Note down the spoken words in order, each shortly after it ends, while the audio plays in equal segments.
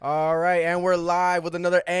All right, and we're live with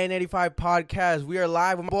another N85 podcast. We are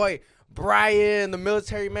live with my boy Brian, the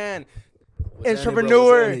military man,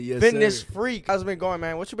 entrepreneur, Yes, fitness sir. freak. How's it been going,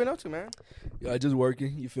 man? What you been up to, man? Yeah, just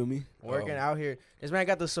working. You feel me? Working out here. This man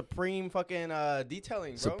got the supreme fucking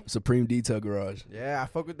detailing, bro. Supreme Detail Garage. Yeah, I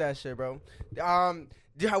fuck with that shit, bro.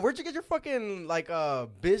 Where'd you get your fucking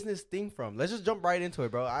business thing from? Let's just jump right into it,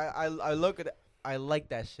 bro. I look at it, I like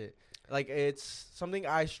that shit. Like, it's something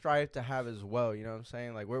I strive to have as well, you know what I'm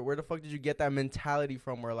saying? Like, where the fuck did you get that mentality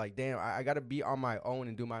from where, like, damn, I got to be on my own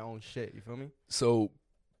and do my own shit, you feel me? So,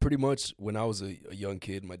 pretty much when I was a young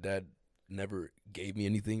kid, my dad never gave me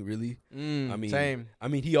anything, really. Same. I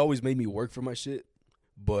mean, he always made me work for my shit,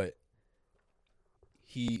 but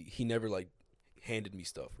he never, like, handed me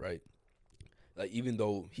stuff, right? Like, even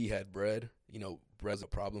though he had bread, you know, bread's a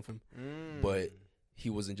problem for him, but he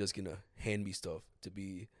wasn't just going to hand me stuff to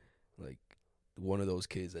be like one of those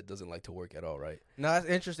kids that doesn't like to work at all, right? No, that's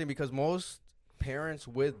interesting because most parents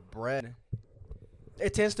with bread,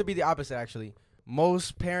 it tends to be the opposite, actually.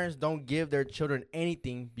 Most parents don't give their children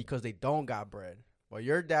anything because they don't got bread. Well,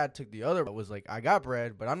 your dad took the other, was like, I got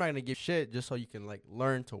bread, but I'm not going to give shit just so you can, like,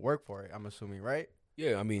 learn to work for it, I'm assuming, right?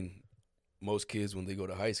 Yeah, I mean, most kids, when they go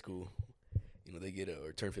to high school, you know, they get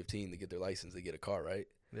or turn 15, they get their license, they get a car, right?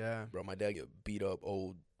 Yeah. Bro, my dad get beat up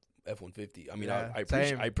old F-150. I mean, Yeah, I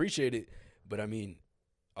appreciate it, but I mean,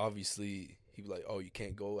 obviously, he'd be like, oh, you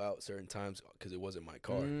can't go out certain times because it wasn't my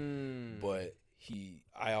car. But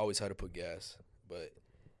I always had to put gas, but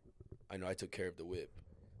I know I took care of the whip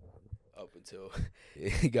up until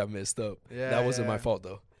it got messed up. Yeah, that wasn't yeah. my fault,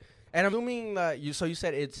 though. And I'm assuming that you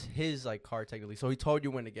said it's his, like, car technically. So he told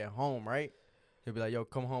you when to get home, right? He'll be like, yo,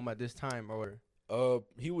 come home at this time or whatever.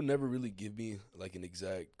 He would never really give me, like, an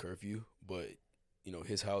exact curfew, but, you know,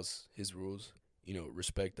 his house, his rules, you know,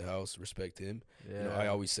 respect the house, respect him. Yeah. You know, I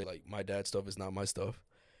always say, like, my dad's stuff is not my stuff.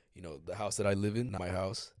 You know, the house that I live in, not my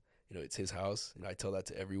house. You know, it's his house. And I tell that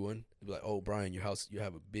to everyone. They'll be like, oh, Brian, your house, you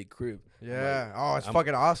have a big crib. Yeah. It's I'm-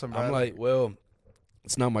 fucking awesome, bro. I'm like, well,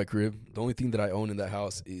 it's not my crib. The only thing that I own in that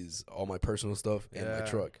house is all my personal stuff and my Yeah.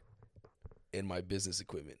 truck and my business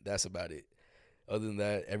equipment. That's about it. Other than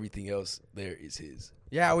that, everything else there is his.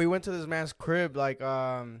 yeah, we went to this man's crib, like,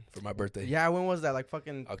 For my birthday. yeah, when was that? Like,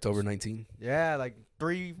 fucking, October 19th. yeah, like,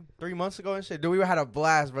 three months ago and shit. Dude, we had a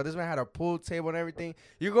blast, bro. This man had a pool table and everything.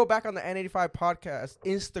 You go back on the N85 podcast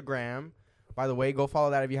Instagram. By the way, go follow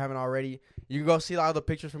that if you haven't already. You can go see all the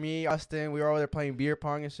pictures from me, Austin. We were over there playing beer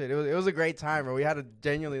pong and shit. It was a great time, bro. We had a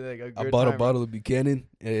genuinely, like, a good time. I bought a bro. bottle of Buchanan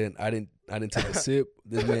and I didn't take a sip.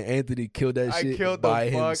 This man Anthony killed that I shit killed the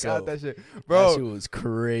by fuck himself. out that shit. That Bro, shit was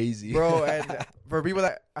crazy. bro, and for people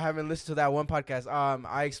that haven't listened to that one podcast,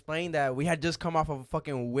 I explained that we had just come off of a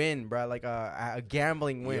fucking win, bro, like a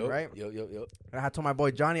gambling win, right? Yep. And I told my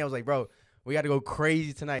boy Johnny, I was like, bro, we got to go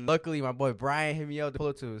crazy tonight. Luckily, my boy Brian hit me up to pull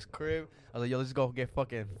up to his crib. I was like, yo, let's go get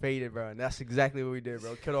fucking faded, bro. And that's exactly what we did,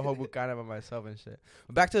 bro. Killed a whole Buchanan by myself and shit.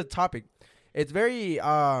 But back to the topic. It's very,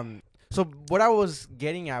 so what I was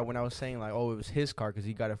getting at when I was saying, like, oh, it was his car because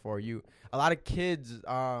he got it for you. A lot of kids,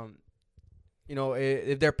 you know,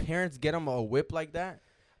 if their parents get them a whip like that,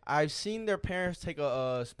 I've seen their parents take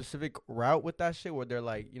a specific route with that shit where they're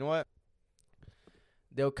like, you know what?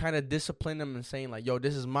 They'll kind of discipline them and saying, like, yo,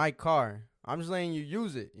 this is my car. I'm just letting you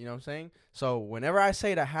use it. You know what I'm saying? So whenever I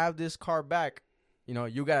say to have this car back, you know,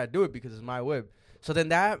 you got to do it because it's my whip. So then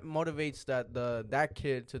that motivates that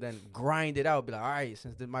kid to then grind it out. Be like, all right,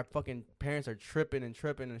 since my fucking parents are tripping and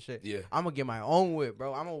shit, Yeah. I'm going to get my own whip,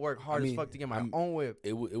 bro. I'm going to work hard as fuck to get my own whip.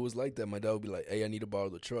 It was like that. My dad would be like, hey, I need to borrow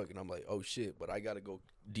the truck. And I'm like, oh, shit, but I got to go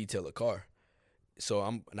detail a car. So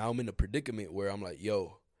I'm in a predicament where I'm like,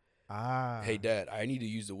 yo, hey, Dad, I need to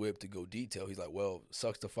use the whip to go detail. He's like, well,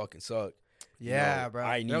 sucks to fucking suck. Yeah, You know, bro.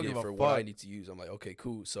 I They don't need it give a for what I fuck. need to use. I'm like, okay,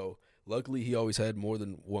 cool. So luckily, he always had more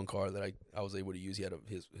than one car that I was able to use. He had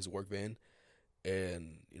his work van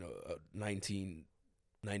and, you know, a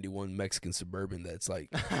 1991 Mexican Suburban that's like,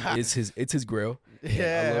 it's his grill.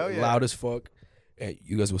 Yeah, hell yeah. Loud as fuck. And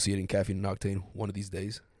you guys will see it in Caffeine and Octane one of these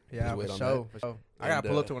days. Yeah, Just wait for on sure. For sure. I got to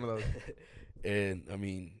pull up to one of those. And, I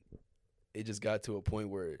mean, it just got to a point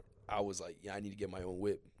where I was like, yeah, I need to get my own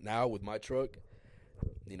whip. Now with my truck,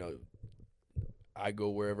 you know, I go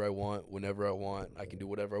wherever I want, whenever I want. I can do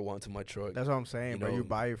whatever I want to my truck. That's what I'm saying, bro. You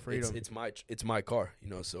buy your freedom. It's my car, you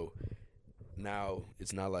know. So now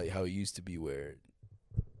it's not like how it used to be, where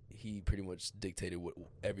he pretty much dictated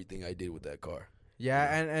everything I did with that car.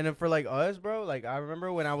 Yeah, and for like us, bro, like I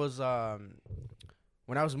remember when I was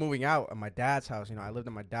moving out at my dad's house, you know, I lived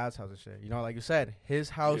in my dad's house and shit. You know, like you said, his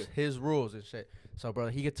house, his rules and shit. So, bro,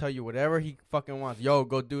 he could tell you whatever he fucking wants. Yo,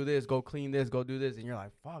 go do this, go clean this, go do this. And you're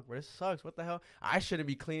like, fuck, bro, this sucks. What the hell? I shouldn't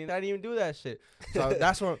be cleaning. I didn't even do that shit. So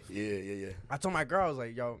that's what Yeah. I told my girl. I was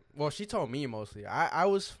like, yo, well, she told me mostly. I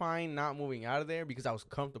was fine not moving out of there because I was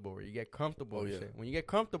comfortable. Where you get comfortable and shit. When you get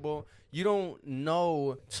comfortable, you don't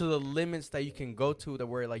know to the limits that you can go to that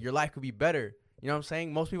where, like, your life could be better. You know what I'm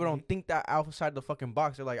saying? Most people don't think that outside the fucking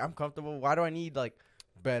box. They're like, I'm comfortable. Why do I need, like,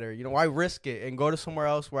 better? You know, why risk it and go to somewhere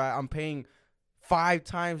else where I'm paying 5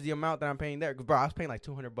 times the amount that I'm paying there? Cause, bro, I was paying like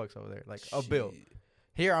 $200 over there, like a bill.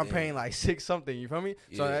 Here I'm paying like 6 something. You feel me?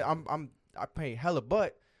 Yeah. So I pay hella.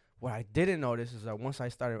 But what I didn't notice is that once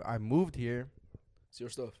I moved here. It's your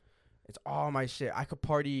stuff. It's all my shit. I could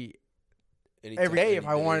party anytime, every day if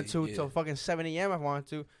I wanted to yeah. till fucking 7 a.m. if I wanted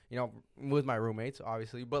to. You know, with my roommates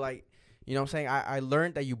obviously. But like, you know what I'm saying? I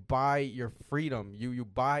learned that you buy your freedom. You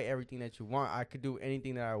buy everything that you want. I could do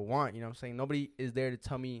anything that I want. You know what I'm saying? Nobody is there to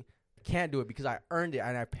tell me can't do it because I earned it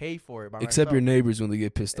and I pay for it by Except myself. your neighbors when they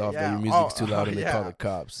get pissed off that your music's too loud and they call the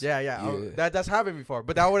cops. Yeah. That's happened before.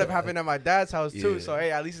 But that would have happened at my dad's house too. So,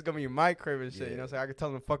 hey, at least it's going to be my crib and shit. You know what I'm saying? I could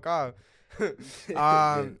tell them to fuck off.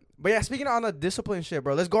 But yeah, speaking on the discipline shit,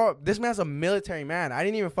 bro, let's go. This man's a military man. I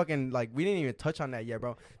didn't even fucking, like, we didn't even touch on that yet,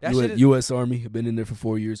 bro. That shit is U.S. Army. I've been in there for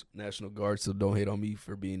 4 years. National Guard, so don't hate on me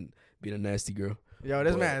for being a nasty girl. Yo,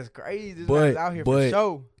 this man is crazy. This man's out here for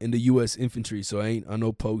show. In the U.S. infantry, so I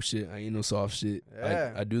know post shit. I ain't no soft shit.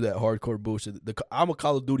 Yeah. I do that hardcore bullshit. I'm a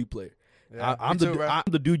Call of Duty player. Yeah, I'm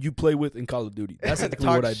the dude you play with in Call of Duty. That's exactly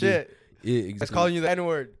what I do. Yeah, exactly. That's calling you the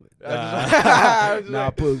N-word.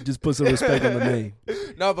 Just put some respect on the name.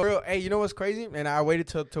 No, but real, hey, you know what's crazy? And I waited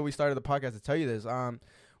till we started the podcast to tell you this.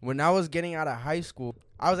 When I was getting out of high school,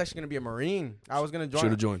 I was actually gonna be a Marine. I was gonna join.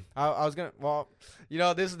 Should have joined. I was gonna. Well, you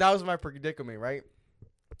know, that was my predicament, right?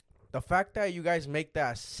 The fact that you guys make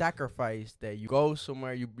that sacrifice, that you go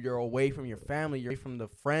somewhere, you're away from your family, you're away from the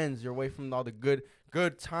friends, you're away from all the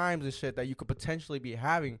good times and shit that you could potentially be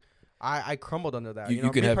having. I crumbled under that. You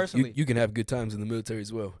can have good times in the military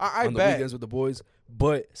as well. I on bet. The weekends with the boys,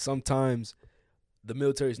 but sometimes the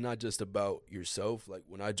military is not just about yourself. Like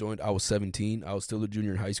when I joined, I was 17. I was still a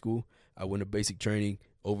junior in high school. I went to basic training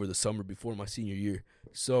over the summer before my senior year.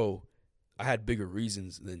 So I had bigger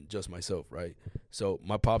reasons than just myself, right? So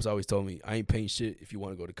my pops always told me, I ain't paying shit if you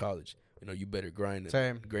want to go to college. You know, you better grind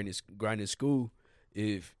in school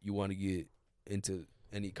if you want to get into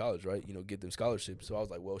any college, right? You know, get them scholarships. So I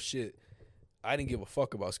was like, well, shit, I didn't give a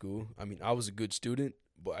fuck about school. I mean, I was a good student,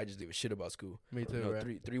 but I just didn't give a shit about school. Me too, you know,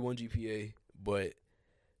 right? 3.1 GPA, but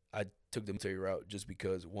I took the military route just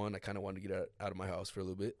because, one, I kind of wanted to get out of my house for a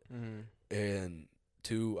little bit, and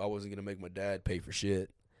 2, I wasn't going to make my dad pay for shit,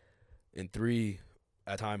 and 3,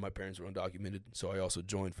 at the time, my parents were undocumented, so I also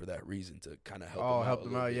joined for that reason to kind of help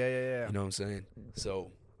them out. Yeah. You know what I'm saying?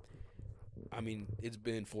 So, I mean, it's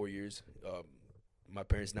been 4 years. My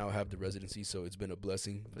parents now have the residency, so it's been a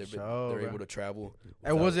blessing. They're able to travel.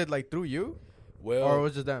 And was it like through you? Well, or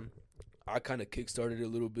was it them? I kind of kickstarted it a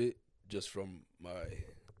little bit just from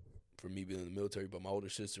me being in the military, but my older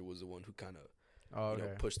sister was the one who kind of you know,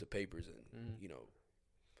 pushed the papers and you know,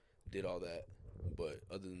 did all that. But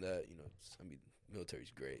other than that, you know, I mean,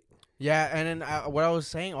 military's great. Yeah, and then what I was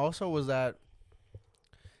saying also was that,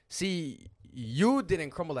 see, you didn't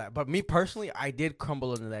crumble that, but me personally, I did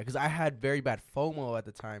crumble into that because I had very bad FOMO at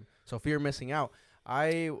the time, so fear of missing out.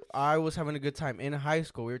 I was having a good time in high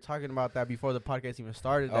school. We were talking about that before the podcast even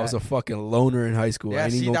started. I was a fucking loner in high school. Yeah,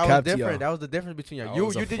 see, that was different. That was the difference between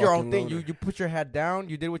you. You did your own thing. Loner. You put your head down.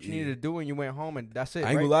 You did what you needed to do, and you went home, and that's it. I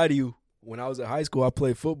ain't gonna lie to you. When I was at high school, I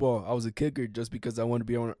played football. I was a kicker just because I wanted to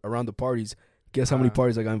be around the parties. Guess how many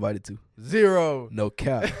parties I got invited to? 0. No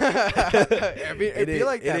cap. It be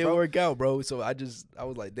like that, it didn't bro. work out, bro. So I was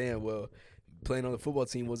like, damn, well, playing on the football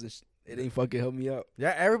team it ain't fucking help me out.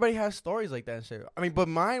 Yeah, everybody has stories like that and shit. I mean, but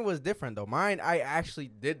mine was different though. Mine, I actually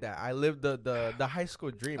did that. I lived the high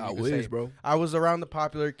school dream. I wish, bro. I was around the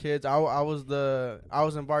popular kids. I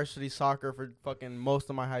was in varsity soccer for fucking most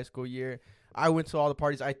of my high school year. I went to all the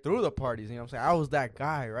parties. I threw the parties. You know what I'm saying? I was that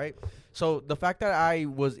guy, right? So the fact that I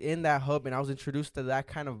was in that hub and I was introduced to that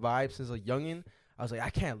kind of vibe since a youngin', I was like, I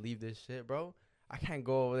can't leave this shit, bro. I can't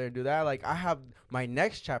go over there and do that. Like, I have my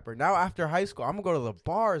next chapter. Now, after high school, I'm going to go to the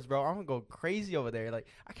bars, bro. I'm going to go crazy over there. Like,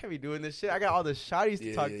 I can't be doing this shit. I got all the shotties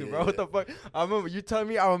to talk to, bro. What the fuck? You telling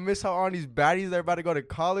me I'm going to miss out on these baddies that are about to go to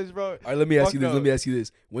college, bro? All right, let me ask you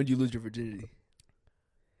this. When did you lose your virginity?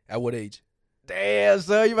 At what age? Damn,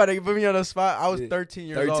 son, you about to put me on the spot. I was 13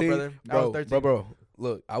 years old, brother. I was 13. Bro.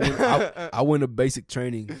 Look, I went to basic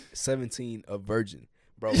training 17 a virgin,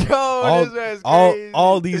 bro. Yo, this man's crazy.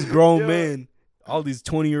 All these grown men all these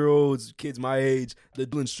 20-year-olds, kids my age, the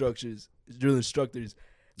drill instructors.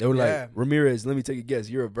 They were Yeah. like, Ramirez, let me take a guess.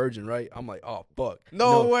 You're a virgin, right? I'm like, oh, fuck.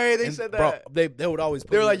 No way they And said bro, that. they would always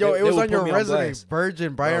put They were me- like, yo, it they was would on put your me resume, blast.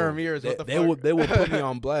 Virgin Brian Bro, Ramirez. What the they fuck? would put me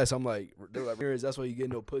on blast. I'm like, they're like, Ramirez, that's why you get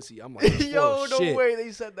no pussy. I'm like, Yo, no shit. way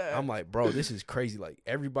they said that. I'm like, bro, this is crazy. Like,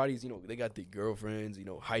 everybody's, they got their girlfriends,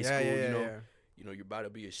 high school, you're about to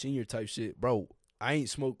be a senior type shit. Bro, I ain't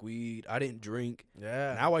smoke weed. I didn't drink.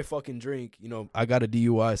 Yeah. Now I fucking drink. I got a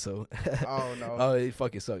DUI, so. Oh, no. Oh, it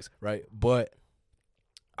fucking sucks, right? But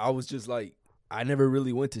I was just like, I never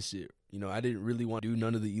really went to shit. I didn't really want to do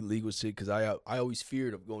none of the illegal shit because I always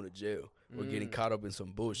feared of going to jail or getting caught up in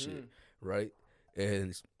some bullshit, right?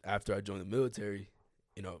 And after I joined the military,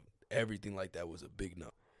 everything like that was a big no.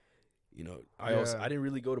 I didn't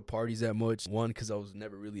really go to parties that much. One, because I was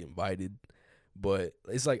never really invited. But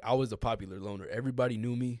it's like I was the popular loner. Everybody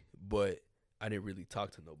knew me, but I didn't really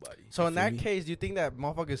talk to nobody. So in that case, do you think that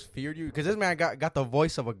motherfuckers feared you? Because this man got the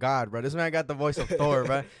voice of a god, bro. This man got the voice of Thor,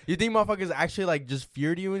 bro. You think motherfuckers actually like just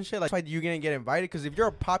feared you and shit? Like, that's why you didn't get invited? Because if you're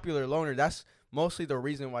a popular loner, that's mostly the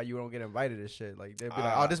reason why you don't get invited to shit. Like, they'd be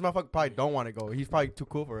like, oh, this motherfucker probably don't want to go. He's probably too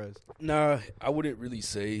cool for us. Nah, I wouldn't really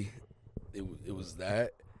say it was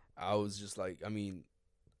that. I was just like, I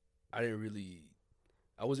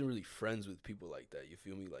wasn't really friends with people like that. You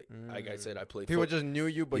feel me? Like I said, I played. People just knew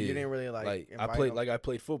you, but you didn't really I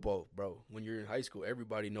played football, bro. When you're in high school,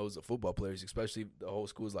 everybody knows the football players, especially the whole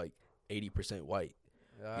school is like 80% white.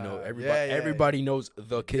 Everybody knows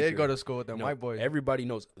the kicker. Did go to school with them white boys. Everybody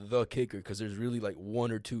knows the kicker because there's really like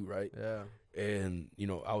one or two, right? Yeah. And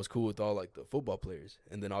I was cool with all like the football players,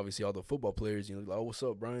 and then obviously all the football players, like, oh, what's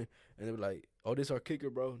up, Brian? And they were like, oh, this our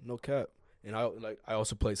kicker, bro, no cap. And I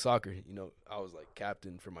also played soccer. I was like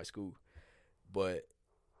captain for my school, but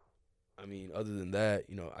I mean, other than that,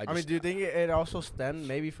 do you think it also stemmed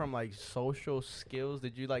maybe from like social skills?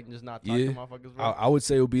 Did you like just not talk to motherfuckers, bro? I would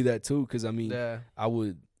say it would be that too, because yeah. I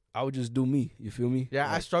would just do me. You feel me? Yeah,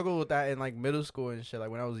 like, I struggled with that in like middle school and shit. Like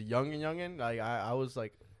when I was youngin', like I was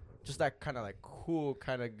like just that kind of like cool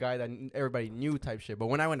kind of guy that everybody knew type shit. But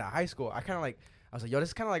when I went to high school, I was like, yo, this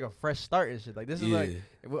is kind of like a fresh start and shit. Like, this is like,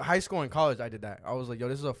 high school and college, I did that. I was like, yo,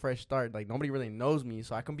 this is a fresh start. Like, nobody really knows me,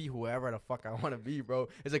 so I can be whoever the fuck I want to be, bro.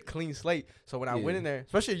 It's a clean slate. So when I went in there,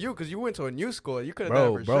 especially you, because you went to a new school, you could have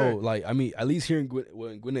done it for sure. Like, I mean, at least here in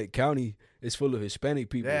Gwinnett County, it's full of Hispanic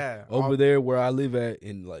people. Yeah. Over there where I live at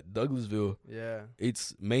in, like, Douglasville, yeah,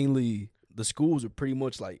 it's mainly, the schools are pretty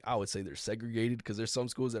much, like, I would say they're segregated because there's some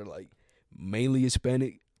schools that are, like, mainly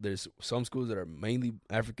Hispanic. There's some schools that are mainly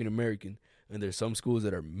African-American. And there's some schools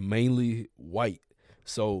that are mainly white.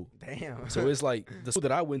 So damn. So it's like the school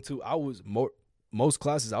that I went to, I was most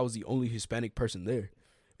classes I was the only Hispanic person there,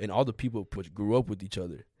 and all the people grew up with each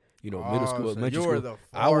other. Middle school, elementary school. The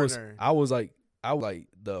I was like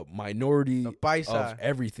the minority of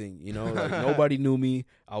everything. Like nobody knew me.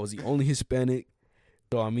 I was the only Hispanic.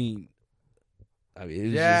 So I mean, it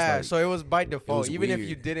was just like, so it was by default. Even weird. if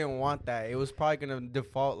you didn't want that, it was probably gonna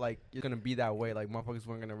default like it's gonna be that way. Like motherfuckers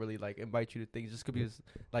weren't gonna really like invite you to things just because,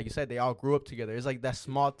 like you said, they all grew up together. It's like that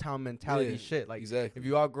small town mentality shit. Like exactly. If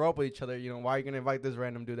you all grow up with each other, why are you gonna invite this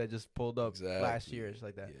random dude that just pulled up last year? It's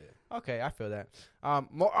like that. Yeah. Okay, I feel that.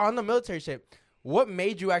 More on the military shit. What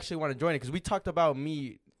made you actually want to join it? Because we talked about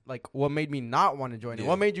me, like what made me not want to join it.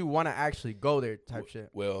 What made you want to actually go there? Type shit.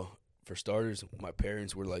 Well, for starters, my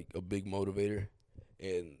parents were like a big motivator.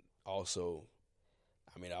 And also,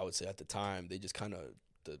 I mean, I would say at the time, they just kind of,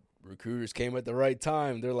 the recruiters came at the right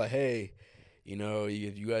time. They're like, hey,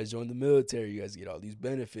 if you guys join the military, you guys get all these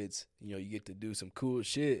benefits. You get to do some cool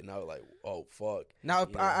shit. And I was like, oh, fuck. Now,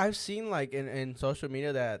 I've seen, like, in social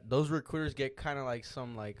media that those recruiters get kind of, like,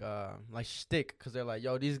 some, like shtick. Because they're like,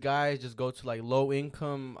 yo, these guys just go to, like,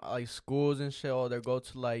 low-income, like, schools and shit. Or they go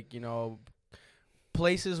to, like,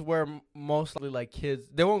 places where mostly like kids,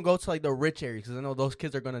 they won't go to like the rich areas because I know those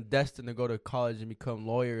kids are gonna destined to go to college and become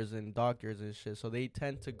lawyers and doctors and shit. So they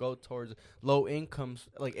tend to go towards low incomes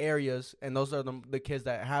like areas, and those are the kids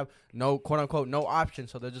that have no quote unquote no option.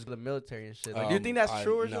 So they're just the military and shit. Like, do you think that's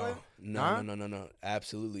true or something? No,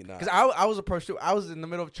 absolutely not. Because I was approached too. I was in the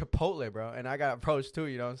middle of Chipotle, bro, and I got approached too.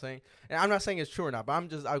 You know what I'm saying? And I'm not saying it's true or not, but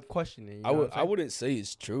I'm questioning. I wouldn't say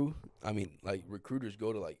it's true. I mean, like recruiters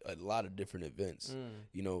go to like a lot of different events.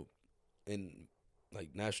 In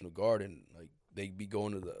like National Guard, and like they be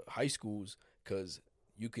going to the high schools because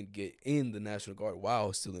you can get in the National Guard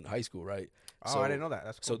while still in high school, right? Oh, I didn't know that.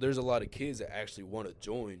 That's cool. So there's a lot of kids that actually want to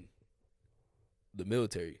join the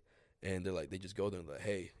military. And they're like, they just go there and like,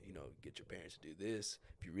 hey, get your parents to do this.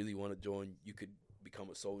 If you really want to join, you could become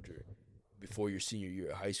a soldier, before your senior year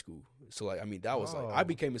of high school. So like, I mean, that was like, I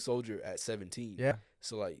became a soldier at 17. Yeah.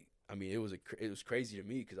 So like, I mean, it was crazy to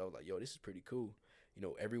me because I was like, yo, this is pretty cool. You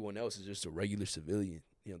know, everyone else is just a regular civilian.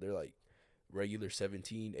 You know, they're like regular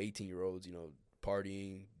 17, 18-year-olds, you know,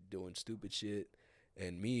 partying, doing stupid shit.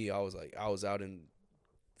 And me, I was out in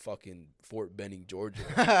fucking Fort Benning, Georgia.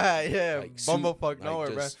 Yeah, like, bumblefuck like nowhere,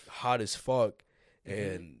 bro. just hot as fuck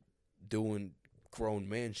and doing grown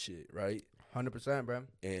man shit, right? 100%, bro.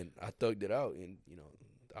 And I thugged it out, and, you know,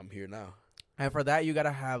 I'm here now. And for that, you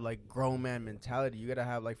gotta have like grown man mentality. You gotta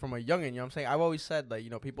have like from a youngin'. You know what I'm saying? I've always said like,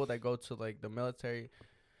 you know, people that go to like the military,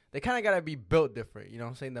 they kind of gotta be built different. You know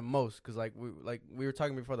what I'm saying? The most, because like we were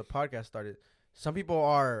talking before the podcast started. Some people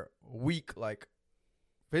are weak like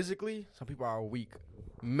physically. Some people are weak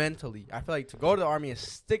mentally. I feel like to go to the army and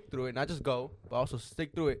stick through it, not just go, but also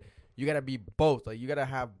stick through it. You gotta be both. Like you gotta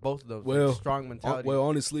have both of those. Well, like, strong mentality. Well,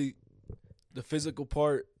 honestly, the physical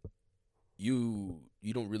part, you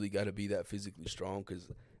don't really got to be that physically strong, because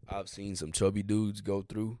I've seen some chubby dudes go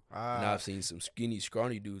through, and I've seen some skinny,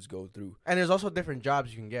 scrawny dudes go through. And there's also different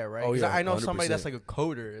jobs you can get, right? Oh, yeah, I know 100%. somebody that's like a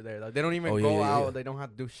coder there. Like they don't even go out. They don't have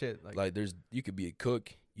to do shit. Like you could be a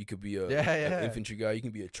cook. You could be an infantry guy. You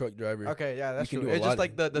can be a truck driver. Okay, yeah, that's true. do It's just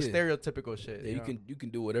like the stereotypical shit. Yeah, you can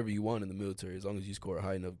do whatever you want in the military as long as you score a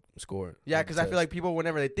high enough score. Yeah, because I feel like people,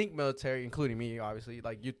 whenever they think military, including me, obviously,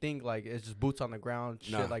 like you think like it's just boots on the ground,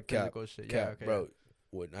 shit, like physical shit. Yeah, okay, bro.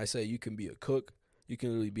 When I say you can be a cook, you can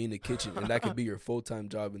literally be in the kitchen, and that could be your full-time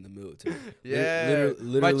job in the military. Yeah,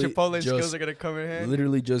 literally, my Chipotle skills are gonna come in handy.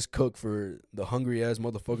 Literally, just cook for the hungry ass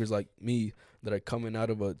motherfuckers like me that are coming out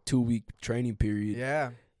of a 2-week training period.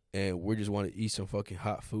 Yeah. And we just want to eat some fucking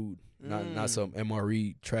hot food, not some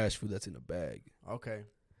MRE trash food that's in a bag. Okay.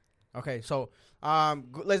 So,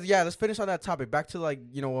 let's finish on that topic. Back to like,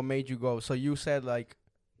 you know, what made you go. So you said like,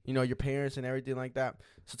 you know, your parents and everything like that.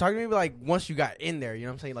 So talk to me like once you got in there, you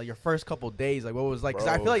know what I'm saying? Like your first couple days, like what was like? Because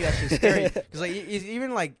I feel like that's just scary. Because like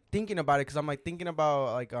even like thinking about it, because I'm like thinking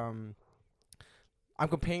about like I'm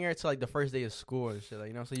comparing it to like the first day of school and shit, like,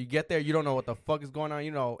 you know. So you get there, you don't know what the fuck is going on, you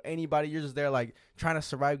know, anybody. You're just there like trying to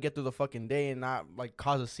survive, get through the fucking day, and not like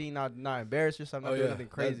cause a scene, not embarrass yourself, not doing anything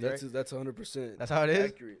crazy. That's 100%. That's how it is.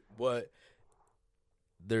 Accurate. But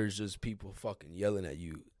there's just people fucking yelling at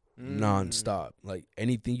you nonstop. Like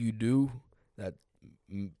anything you do that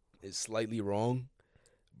is slightly wrong,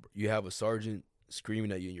 you have a sergeant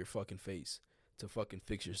screaming at you in your fucking face to fucking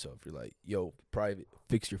fix yourself. You're like, yo, private,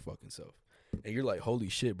 fix your fucking self. And you're like, holy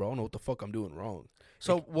shit, bro, I don't know what the fuck I'm doing wrong.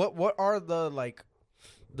 So what are the like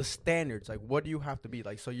the standards? Like what do you have to be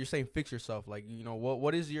like? So you're saying fix yourself, like, you know,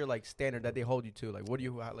 what is your like standard that they hold you to? Like what do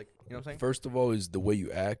you have, like, you know what I'm saying? First of all is the way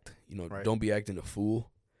you act. You know, Don't be acting a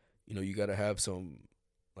fool. You know, you gotta have some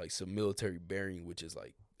military bearing, which is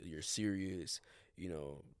like you're serious, you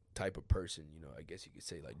know, type of person. You know, I guess you could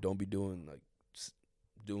say like don't be doing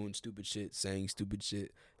stupid shit, saying stupid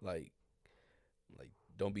shit, like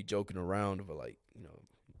don't be joking around, but like, you know,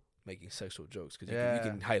 making sexual jokes, because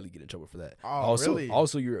you can highly get in trouble for that. Oh, really?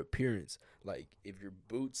 Also your appearance, like if your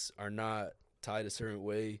boots are not tied a certain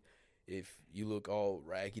way, if you look all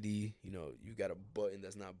raggedy, you know, you got a button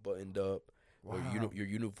that's not buttoned up, or your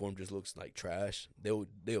uniform just looks like trash, they'll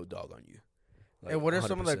dog on you. Like, and what are 100%.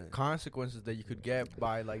 some of the consequences that you could get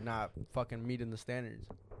by like not fucking meeting the standards?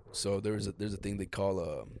 So there's a thing they call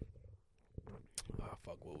what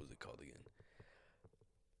was it called again?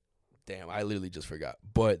 Damn, I literally just forgot.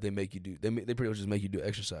 But they make you do. They pretty much just make you do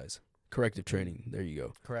exercise, corrective training. There you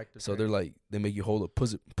go. Corrective. So they're like, they make you hold a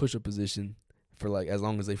push-up position for like as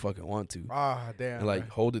long as they fucking want to. Ah, damn. And like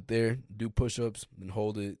hold it there, do push-ups, then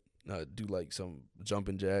hold it, do like some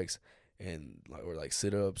jumping jacks, and or like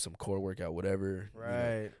sit up, some core workout, whatever.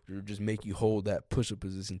 Right. You know, just make you hold that push-up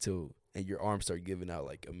position and your arms start giving out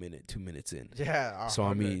like a minute, 2 minutes in. Yeah. So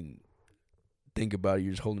I mean, think about it.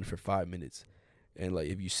 You're just holding it for 5 minutes. And, like,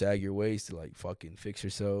 if you sag your waist to, like, fucking fix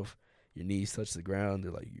yourself, your knees touch the ground,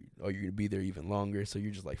 they're like, you're going to be there even longer. So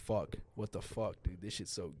you're just like, fuck, what the fuck, dude? This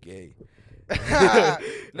shit's so gay. No,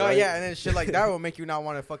 right? Yeah, and then shit like that will make you not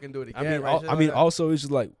want to fucking do it again, right? Also, it's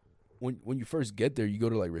just, like, when you first get there, you go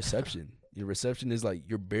to, like, reception. Your reception is, like,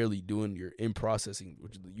 you're barely doing your in-processing,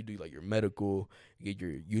 which you do, like, your medical, you get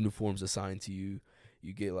your uniforms assigned to you,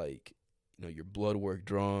 you get, like, you know, your blood work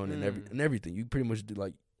drawn and everything. You pretty much do,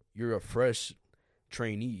 like, you're a fresh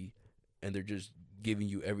trainee, and they're just giving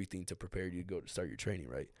you everything to prepare you to go to start your training,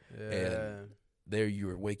 right? Yeah. And there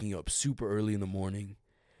you're waking up super early in the morning,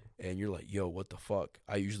 and you're like, yo, what the fuck?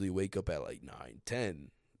 I usually wake up at like 9, 10,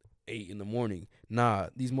 8 in the morning. Nah,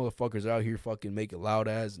 these motherfuckers are out here fucking making loud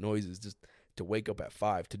ass noises just to wake up at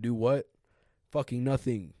 5. To do what? Fucking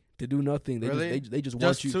nothing. to do nothing. They Really? they just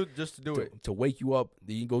want you just to do it. to wake you up.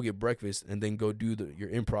 Then you go get breakfast and then go do your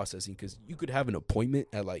in processing, because you could have an appointment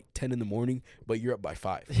at like 10 in the morning, but you're up by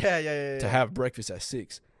 5. Yeah. To have breakfast at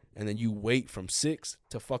 6, and then you wait from 6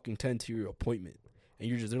 to fucking 10 to your appointment,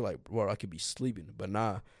 and they're like, bro, I could be sleeping, but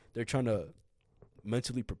nah, they're trying to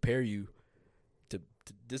mentally prepare you to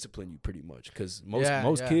discipline you pretty much, because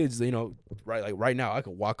most kids, you know, right now I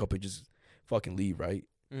could walk up and just fucking leave, right?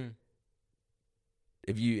 Mm.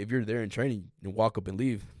 If you're there in training and walk up and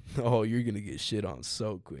leave, oh, you're gonna get shit on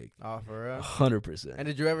so quick. Oh, for real? 100%. And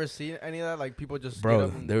did you ever see any of that? Like people just Bro, get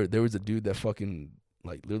up and there was a dude that fucking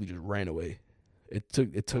like literally just ran away. It took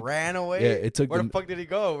ran away. Yeah, it took. Where the fuck did he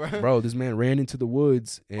go, bro? Bro, this man ran into the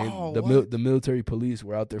woods, and Oh, the military police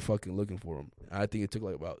were out there fucking looking for him. I think it took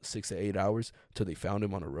like about 6 to 8 hours till they found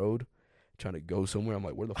him on a road, trying to go somewhere. I'm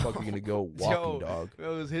like, where the fuck are you gonna go walking, dog? I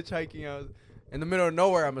was hitchhiking out in the middle of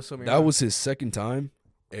nowhere, I'm assuming. That was his second time,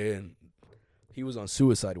 and he was on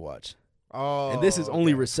suicide watch. Oh, And this is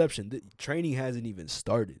only okay. reception. The training hasn't even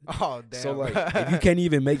started. Oh, damn. So like, if you can't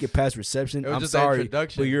even make it past reception, It was I'm just the sorry,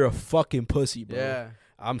 introduction. but you're a fucking pussy, bro. Yeah.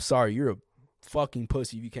 I'm sorry, you're a fucking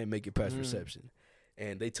pussy if you can't make it past Mm. reception.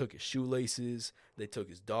 And they took his shoelaces, they took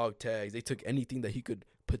his dog tags, they took anything that he could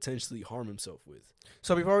potentially harm himself with.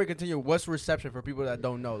 So before we continue, what's reception for people that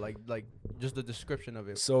don't know? Like just the description of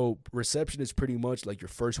it. So reception is pretty much like your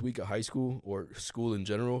first week of high school or school in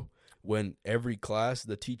general, when every class,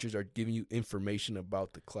 the teachers are giving you information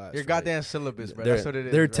about the class. Your right? goddamn syllabus, bro. They're, That's what it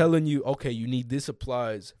is. They're bro. telling you, okay, you need this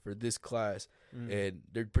supplies for this class. Mm. And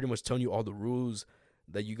they're pretty much telling you all the rules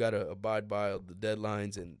that you got to abide by, the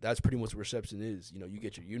deadlines, and that's pretty much what reception is. You know, you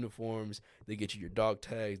get your uniforms, they get you your dog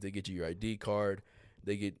tags, they get you your ID card,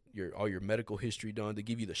 they get all your medical history done, they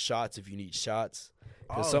give you the shots if you need shots.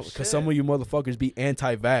 Because some of you motherfuckers be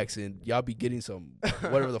anti-vax, and y'all be getting some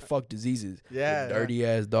whatever the fuck diseases. Yeah,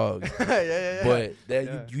 Dirty-ass dogs. yeah. But that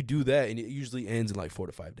Yeah. you do that, and it usually ends in like 4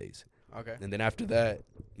 to 5 days. Okay. And then after that,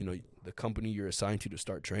 you know, the company you're assigned to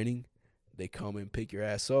start training, they come and pick your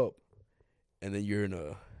ass up, and then you're in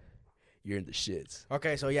the shits.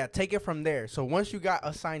 Okay, so yeah, take it from there. So once you got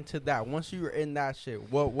assigned to that, once you were in that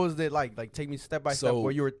shit, what was it like? Like, take me step by step.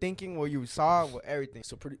 What you were thinking, what you saw, what everything.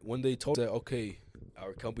 So when they told that, okay,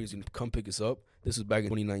 our company's gonna come pick us up. This was back in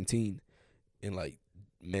 2019, in like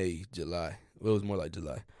May, July. Well, it was more like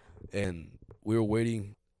July, and we were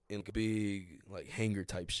waiting in a big like hangar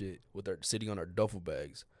type shit with our sitting on our duffel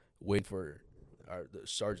bags, waiting for the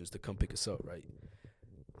sergeants to come pick us up. Right.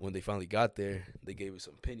 When they finally got there, they gave us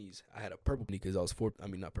some pennies. I had a purple penny because I was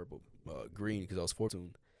not purple, green because I was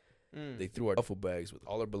 14. They threw our duffel bags with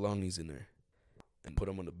all our belongings in there and put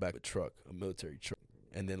them on the back of a truck, a military truck.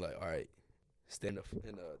 And then like, all right, stand up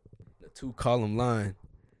in a 2-column line,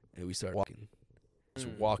 and we started walking. Just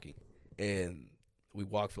walking. And we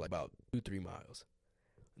walked for like about 2-3 miles.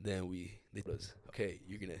 Then they told us, okay,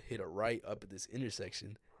 you're going to hit a right up at this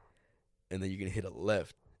intersection, and then you're going to hit a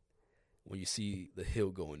left when you see the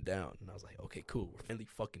hill going down. And I was like, okay, cool. We're finally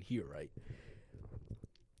fucking here, right?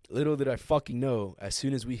 Little did I fucking know, as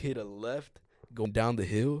soon as we hit a left going down the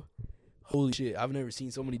hill, holy shit, I've never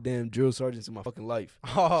seen so many damn drill sergeants in my fucking life.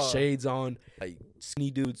 Oh. Shades on, like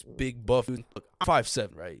skinny dudes, big buff dudes. Look, I'm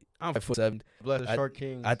 5'7", right? I'm 5'7". Bless the short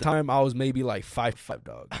king. At the time, I was maybe like 5'5",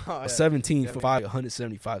 dog. Oh, yeah. 17 Yeah, for 5,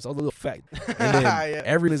 175. So I was a little fat. And then Yeah.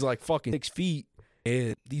 everyone's like fucking 6 feet.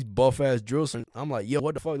 And these buff-ass drill sergeants, I'm like, yo,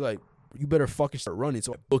 what the fuck? Like, you better fucking start running.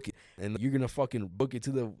 So I book it. And you're going to fucking book it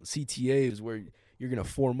to the CTAs where you're going to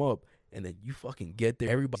form up. And then you fucking get there.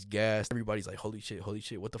 Everybody's gassed. Everybody's like, holy shit,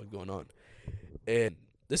 what the fuck going on? And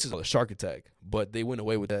this is a shark attack. But they went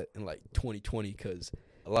away with that in like 2020 because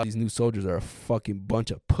a lot of these new soldiers are a fucking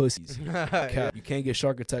bunch of pussies. You can't get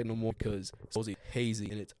shark attack no more because it's supposed to be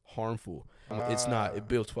hazy and it's harmful. It's not. It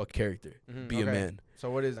builds fucking character. Be a man.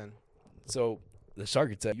 So what is then? So the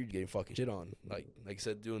shark attack, you're getting fucking shit on. Like I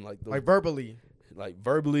said, doing like those, Like verbally. like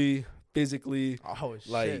verbally, physically, Oh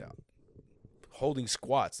shit. like holding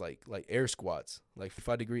squats, like air squats, like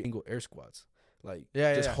 5-degree angle air squats. Like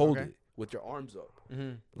just hold it with your arms up.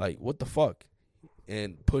 Mm-hmm. Like what the fuck?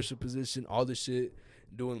 And push-up position, all this shit,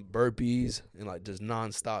 doing burpees and like just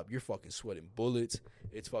nonstop. You're fucking sweating bullets.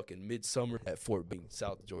 It's fucking midsummer at Fort Benning,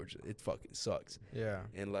 South Georgia. It fucking sucks. Yeah.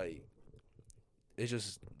 And like it's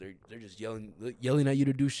just they're just yelling at you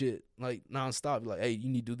to do shit like nonstop. Like, hey, you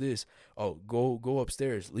need to do this. Oh, go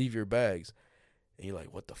upstairs, leave your bags. And you're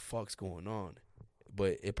like, what the fuck's going on?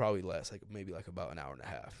 But it probably lasts like maybe like about an hour and a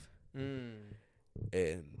half.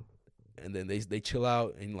 And then they chill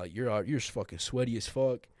out and like you're fucking sweaty as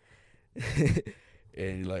fuck.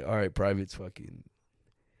 And you're like, all right, private's fucking,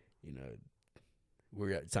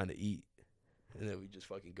 we're at time to eat. and then we just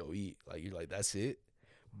fucking go eat. Like, you're like, that's it.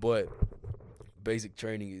 But basic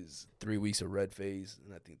training is 3 weeks of red phase,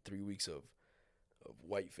 and I think 3 weeks of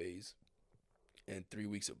white phase, and 3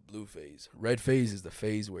 weeks of blue phase. Red phase is the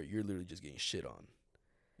phase where you're literally just getting shit on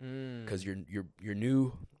because you're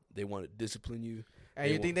new. They want to discipline you.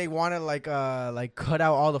 And you think they want to like cut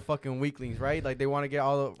out all the fucking weaklings, right? Like they want to get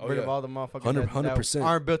rid of all the motherfuckers 100%. that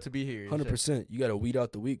aren't built to be here. 100%. You got to weed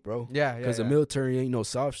out the weak, bro. Yeah. Because the military ain't no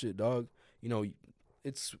soft shit, dog. You know,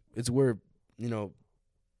 it's where, you know,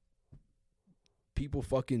 people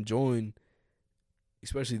fucking join,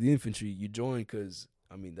 especially the infantry. You join because,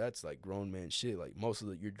 I mean, that's like grown man shit. Like most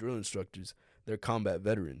of your drill instructors, they're combat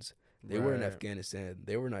veterans. They were in Afghanistan.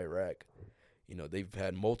 They were in Iraq. You know, they've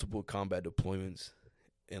had multiple combat deployments,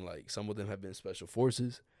 and like some of them have been special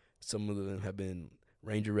forces, some of them have been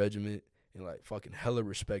Ranger Regiment, and like fucking hella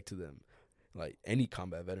respect to them, like any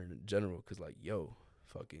combat veteran in general, because like, yo,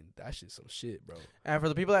 fucking that shit's some shit, bro. And for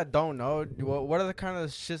the people that don't know, what are the kind of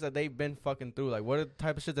shits that they've been fucking through? Like, what are the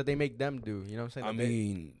type of shit that they make them do? You know what I'm saying? I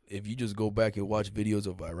mean, if you just go back and watch videos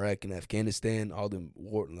of Iraq and Afghanistan, all them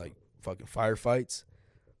war like fucking firefights,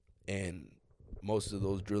 and most of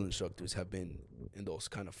those drill instructors have been in those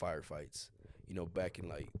kind of firefights, you know, back in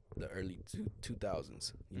like the early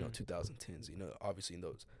 2000s, you know, 2010s, you know, obviously in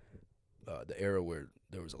those, the era where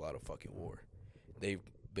there was a lot of fucking war. They've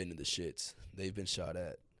been in the shits. They've been shot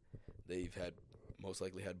at. They've most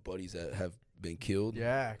likely had buddies that have been killed.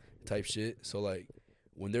 Yeah. Type shit. So like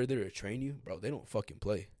when they're there to train you, bro, they don't fucking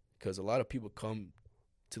play. Because a lot of people come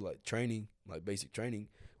to like training, like basic training,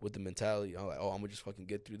 with the mentality, I'm like, oh, I'm gonna just fucking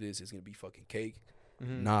get through this. It's gonna be fucking cake.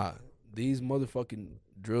 Nah, these motherfucking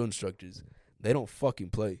drill instructors, they don't fucking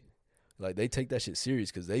play. Like they take that shit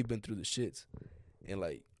serious because they've been through the shits. And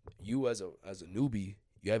like you as a newbie,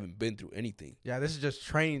 you haven't been through anything. Yeah, this is just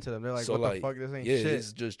training to them. They're like, so what like, the fuck? This ain't yeah, shit. this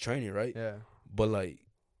is just training, right? Yeah. But like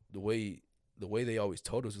the way they always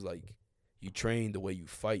told us is like you train the way you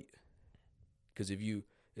fight. Because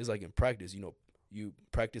it's like in practice, you know, you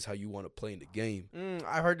practice how you want to play in the game.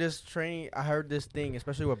 I heard this thing,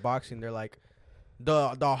 especially with boxing. They're like,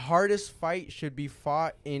 the hardest fight should be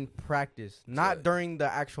fought in practice, not during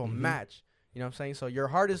the actual match. You know what I'm saying? So your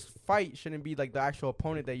hardest fight shouldn't be like the actual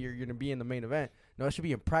opponent that you're gonna be in the main event. No, it should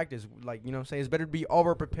be in practice. Like, you know what I'm saying? It's better to be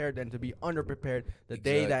over prepared than to be under prepared the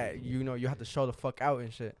day that you know you have to show the fuck out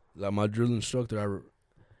and shit. Like my drill instructor,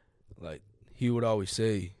 he would always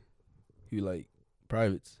say,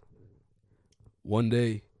 privates, one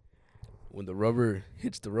day when the rubber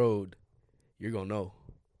hits the road, you're gonna know.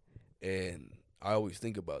 And I always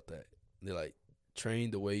think about that. They're like, train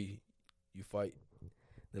the way you fight.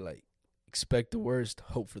 They're like, expect the worst,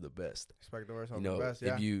 hope for the best. Expect the worst, hope for the best.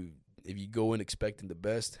 Yeah. If you go in expecting the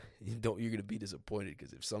best, you're gonna be disappointed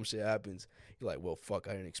because if some shit happens, you're like, well, fuck,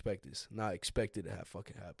 I didn't expect this. Nah, I expected it to have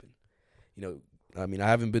fucking happen. You know, I mean, I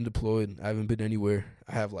haven't been deployed. I haven't been anywhere.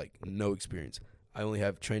 I have like no experience. I only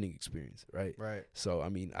have training experience, right? Right. So I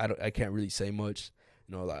mean, I can't really say much.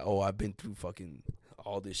 You know, like, oh, I've been through fucking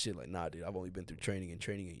all this shit. Like, nah, dude, I've only been through training, and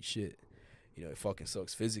training ain't shit. You know, it fucking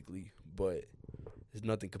sucks physically, but it's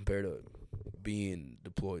nothing compared to being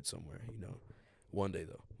deployed somewhere. You know, one day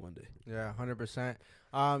though, one day. Yeah, 100%.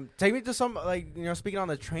 Take me to some, like, you know, speaking on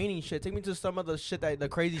the training shit, take me to some of the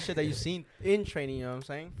crazy shit that you've seen in training, you know what I'm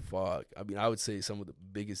saying? Fuck. I mean, I would say some of the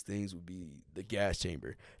biggest things would be the gas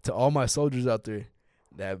chamber. To all my soldiers out there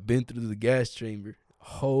that have been through the gas chamber,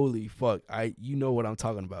 holy fuck. You know what I'm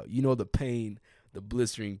talking about. You know the pain, the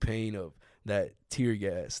blistering pain of that tear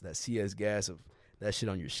gas, that CS gas, of that shit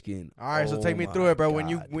on your skin. All right, so take me through it, bro. When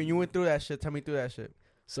you went through that shit, tell me through that shit.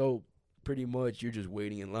 So pretty much you're just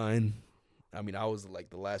waiting in line. I mean, I was like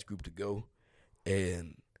the last group to go,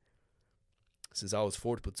 and since I was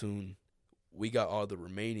 4th platoon, we got all the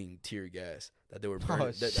remaining tear gas that they were burning,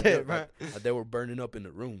 that they were burning up in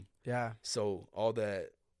the room. Yeah. So all that,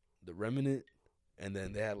 the remnant, and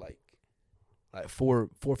then they had like 4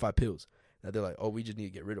 or 5 pills that they're like, oh, we just need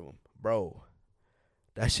to get rid of them, bro.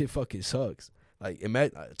 That shit fucking sucks. Like,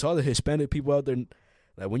 imagine to all the Hispanic people out there.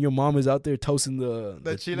 Like, when your mom is out there toasting the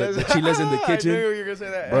chiles in the kitchen. I knew you were going to say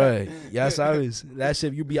that. Bruh, yeah, sabes. That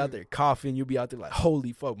shit, you be out there coughing. You be out there like,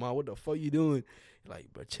 holy fuck, mom, what the fuck you doing? You're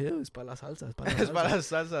like, bro, chill. It's para la salsa. It's para la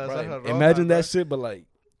salsa. Bruh, imagine that shit, but like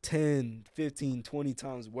 10, 15, 20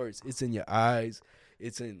 times worse. It's in your eyes.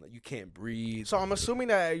 It's in, you can't breathe. So I'm assuming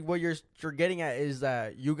that what you're getting at is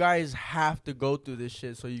that you guys have to go through this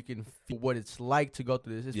shit so you can feel what it's like to go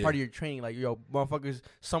through this. It's part of your training. Like, yo, motherfuckers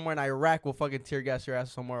somewhere in Iraq will fucking tear gas your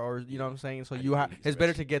ass somewhere, or you know what I'm saying? So it's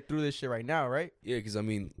better to get through this shit right now, right? Yeah, because I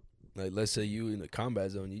mean, like, let's say you in the combat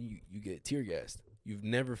zone, you get tear gassed. You've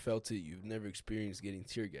never felt it. You've never experienced getting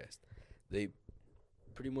tear gassed. They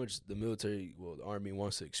pretty much the military, well, the army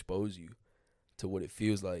wants to expose you to what it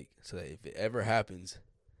feels like, so that if it ever happens,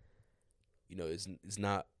 you know, it's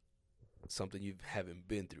not something you haven't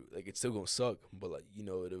been through. Like, it's still gonna suck, but like, you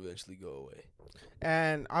know, it'll eventually go away.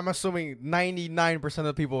 And I'm assuming 99% of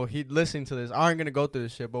the people listening to this aren't gonna go through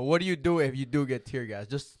this shit. But what do you do if you do get tear gas?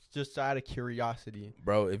 Just out of curiosity,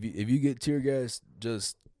 Bro, if you get tear gas,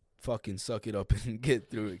 just fucking suck it up and get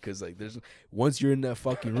through it. Cause like, once you're in that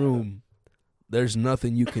fucking room, there's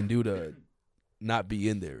nothing you can do to not be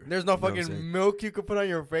in there. There's no You know what I'm fucking saying? milk you could put on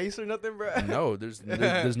your face or nothing, bro. No, there's nothing.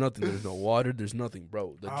 There's no water. There's nothing,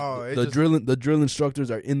 bro. The just- drill instructors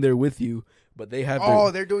are in there with you, but they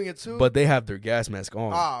have they're doing it too. but they have their gas mask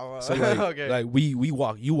on. Oh, well, So like, okay. like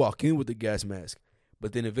you walk in with the gas mask,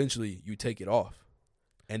 but then eventually you take it off,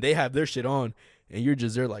 and they have their shit on, and you're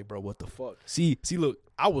just there like, bro, what the fuck? See, look,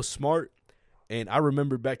 I was smart, and I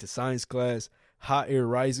remember back to science class, hot air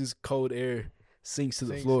rises, cold air sinks to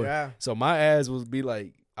the floor. Yeah. So my ass would be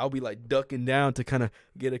like, I'll be like ducking down to kind of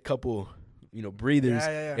get a couple, you know, breathers.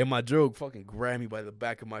 Yeah. And my drug fucking grabbed me by the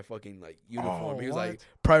back of my fucking like uniform. Oh, He was what? like,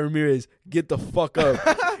 Prime Ramirez, get the fuck up.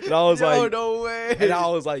 And I was like, no way. and I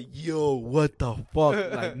was like, yo, what the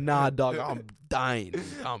fuck? Like, nah, dog, I'm dying.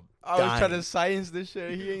 I was trying to science this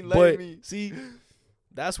shit. He ain't letting But me. see,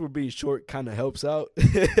 that's where being short kind of helps out,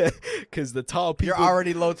 because the tall people, You're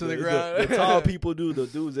already low to the ground. The tall people the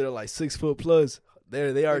dudes that are like 6 foot plus.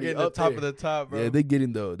 They already getting up the top there. of the top, bro. Yeah, they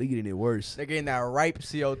getting it worse. They're getting that ripe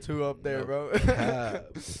CO2 up there, No. bro.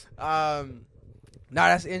 Ah. Nah,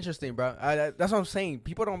 that's interesting, bro. That's what I'm saying.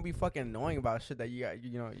 People don't be fucking annoying about shit that you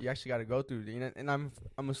actually got to go through. You know? And I'm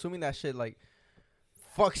assuming that shit like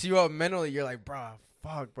fucks you up mentally. You're like, bro,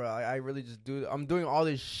 fuck, bro. I really just I'm doing all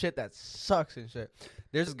this shit that sucks and shit.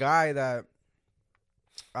 There's this guy that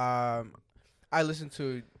I listen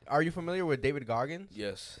to. Are you familiar with David Goggins?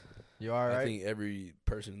 Yes. You are, right? I think every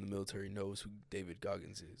person in the military knows who David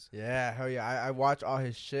Goggins is. Yeah, hell yeah. I watch all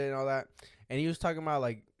his shit and all that. And he was talking about,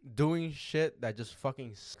 like, doing shit that just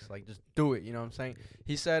fucking sucks. Like, just do it. You know what I'm saying?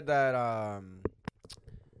 He said that,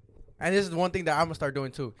 and this is one thing that I'm going to start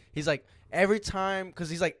doing, too. He's like, every time, because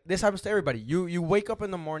he's like, this happens to everybody. You wake up in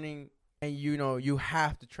the morning and, you know, you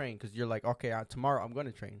have to train because you're like, okay, tomorrow I'm going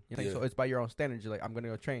to train. You know? Yeah. So it's by your own standards. You're like, I'm going to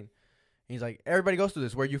go train. And he's like, everybody goes through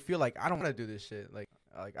this where you feel like, I don't want to do this shit. Like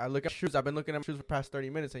I look at shoes. I've been looking at shoes for the past 30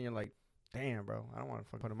 minutes, and you're like, damn, bro, I don't want to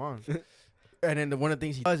fucking put them on. And then one of the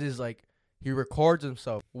things he does is, like, he records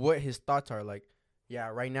himself, what his thoughts are. Like, yeah,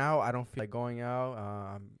 right now, I don't feel like going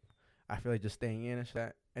out. I feel like just staying in and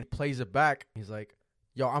shit. And plays it back. He's like,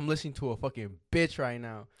 yo, I'm listening to a fucking bitch right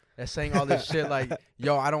now that's saying all this shit. Like,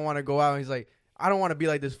 yo, I don't want to go out. And he's like, I don't want to be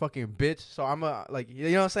like this fucking bitch. So I'm like, you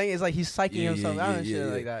know what I'm saying? It's like he's psyching himself out and shit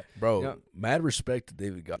like that. Bro, You know? mad respect to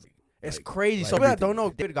David Goggins. It's Like, crazy. like So people that everything. don't know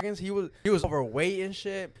David Goggins, he was overweight and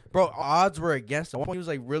shit. Bro, odds were against him. At one point he was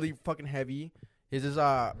like really fucking heavy. He's this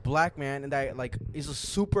black man and that like he's a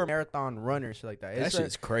super marathon runner, shit like that. That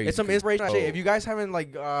shit's crazy. It's some inspirational shit. If you guys haven't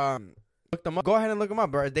like looked him up, go ahead and look him up,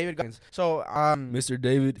 bro. It's David Goggins. So Mr.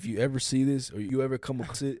 David, if you ever see this or you ever come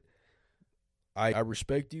across it, I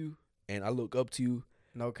respect you and I look up to you,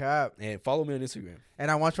 no cap. and follow me on Instagram. And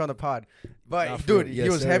I want you on the pod. But Nah, for dude, real. he Yes,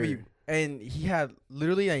 was sir. heavy. And he had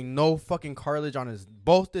literally like no fucking cartilage on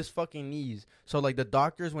both his fucking knees. So like the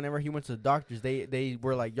doctors, whenever he went to the doctors, they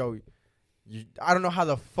were like, yo, I don't know how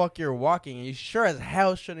the fuck you're walking, and you sure as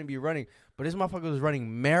hell shouldn't be running. But this motherfucker was running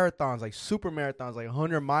marathons, like super marathons, like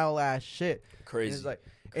 100-mile ass shit. Crazy. And it's like,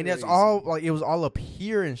 and it's all like it was all up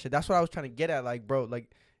here and shit. That's what I was trying to get at, like, bro, like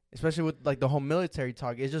especially with like the whole military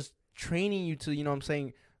talk. It's just training you to, you know what I'm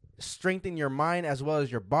saying, strengthen your mind as well as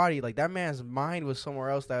your body. Like that man's mind was somewhere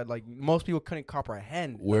else that like most people couldn't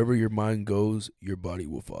comprehend. Wherever your mind goes, your body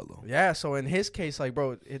will follow. Yeah, so in his case, like,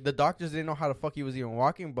 bro, the doctors didn't know how the fuck he was even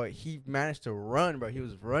walking, but he managed to run, bro. He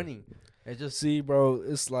was running. It just See, bro,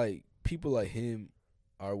 it's like people like him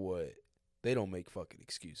are what? They don't make fucking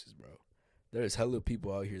excuses, bro. There's hella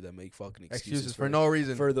people out here that make fucking excuses for no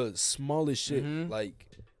reason. for the smallest shit. Mhm. Like,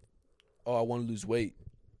 oh, I want to lose weight.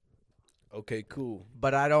 Okay, cool.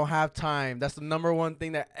 But I don't have time. That's the number one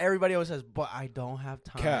thing that everybody always says, but I don't have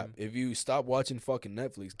time. Cap, if you stop watching fucking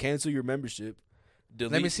Netflix, cancel your membership.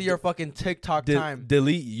 Let me see your fucking TikTok time.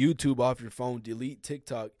 Delete YouTube off your phone. Delete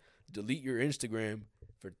TikTok. Delete your Instagram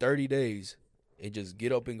for 30 days. And just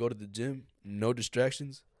get up and go to the gym. No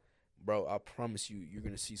distractions. Bro, I promise you, you're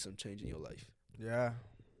going to see some change in your life. Yeah.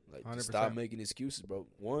 Like, 100%. just stop making excuses, bro.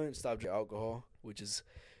 One, stop your alcohol, which is,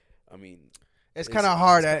 I mean, It's kind of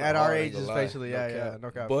hard it's at kinda our hard, I ain't age, gonna lie. especially. No Yeah, cap. no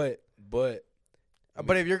cap. But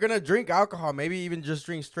But if you're gonna drink alcohol, maybe even just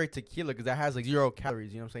drink straight tequila because that has like 0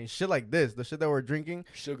 calories. You know what I'm saying? Shit like this, the shit that we're drinking.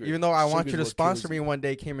 Sugar. Even though I want you Sugar's to what sponsor kills me one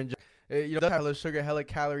day, came and you know, hella sugar, hella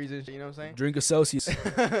calories and shit. You know what I'm saying? Drink a Celsius.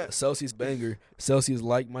 A Celsius banger. Celsius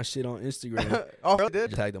liked my shit on Instagram. Oh, I I did.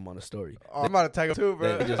 just tagged them on the story. Oh, I'm about to tag him too,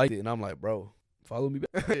 bro. They just liked it, and I'm like, bro, follow me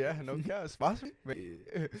back. Yeah, no cap. Sponsor me.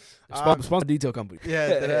 Sponsor detail company.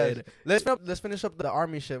 Yeah, that is. Let's finish up the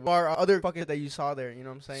army shit. Or other fucking that you saw there. You know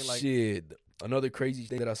what I'm saying? Like, shit. Another crazy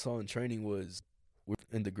thing that I saw in training was we're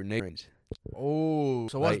in the grenade range. oh,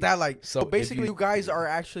 so what's Like, that like? so So if basically, you- you guys are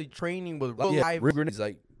actually training with real Yeah, live. real grenades.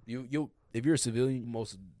 Like you, if you're a civilian,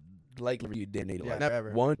 most likely you detonate. Yeah, Like, never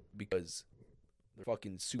ever. one, because they're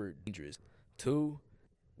fucking super dangerous. Two,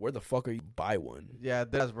 where the fuck are you buy one? Yeah,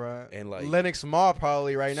 that's bro. And like, Lennox Mall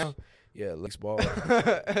probably right now. yeah, Lex Ball,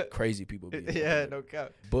 crazy people. Be Yeah, no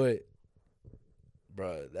cap. But,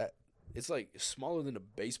 bruh, that it's like smaller than a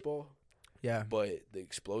baseball. Yeah. But the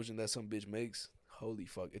explosion that some bitch makes, holy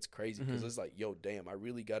fuck, it's crazy. Because Mhm. it's like, yo, damn, I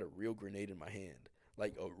really got a real grenade in my hand.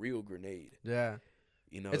 Like a real grenade. Yeah.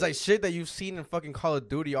 You know? It's like shit that you've seen in fucking Call of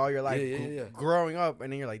Duty all your life Yeah. growing up,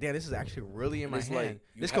 and then you're like, damn, this is actually really in And my it's hand. like,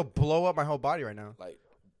 you This have- could blow up my whole body right now. like,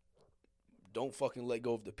 don't fucking let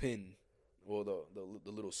go of the pin. Or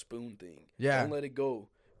the little spoon thing. Yeah. Don't let it go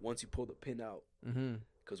once you pull the pin out. Mm-hmm.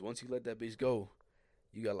 Because once you let that bitch go,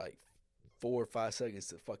 you got like 4 or 5 seconds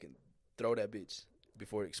to fucking throw that bitch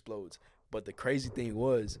before it explodes. But the crazy thing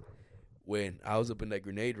was, when I was up in that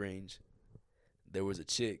grenade range, there was a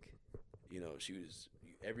chick. You know,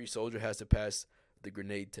 every soldier has to pass the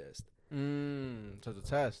grenade test. So it's a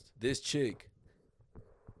test. This chick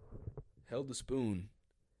held the spoon,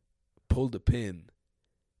 pulled the pin,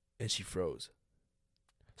 and she froze.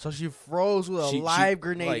 So she froze with a She- live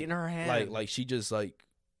grenade like- in her hand. Like she just like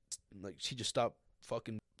she just stopped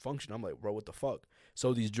fucking functioning. I'm like, bro, what the fuck?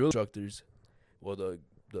 So these drill instructors, well, the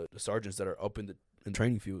sergeants that are up in the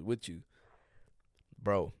training field with you,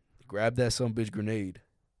 bro, grab that some bitch grenade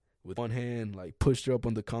with one hand, like pushed her up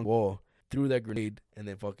on the concrete wall, threw that grenade, and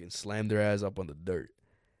then fucking slammed their ass up on the dirt.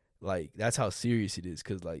 Like, that's how serious it is.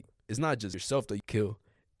 Cause like, it's not just yourself that you kill.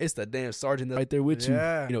 It's the damn sergeant that's right there with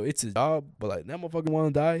Yeah. you. You know, it's his job. But like, that motherfucker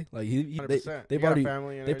want to die. Like they've 100%. You got a already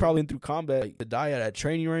family and they everything. probably been through combat. Like, to die at that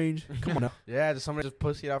training range. Come on now. Yeah, just somebody just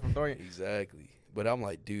pussy it out from throwing. Exactly. But I'm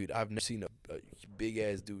like, dude, I've never seen a big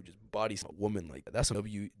ass dude just body slam a woman like that. That's some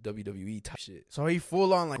WWE type shit. So he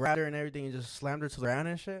full on like grabbed her and everything and just slammed her to the ground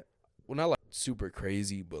and shit. Well, not like super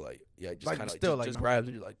crazy, but like, yeah, just Like, kind of still, just, like, just grabbed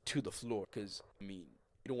her like to the floor. Cause I mean,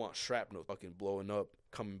 you don't want shrapnel fucking blowing up,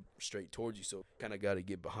 coming straight towards you. So kind of got to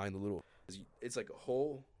get behind the little. It's like a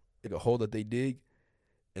hole that they dig,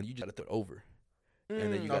 and you just gotta throw it over,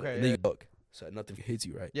 and then you got then you duck, so that nothing hits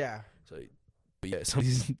you, right? Yeah. So, but yeah, some of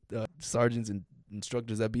these sergeants and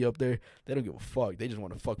instructors that be up there, they don't give a fuck. They just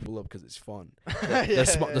want to fuck people up because it's fun.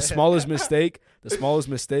 The smallest mistake,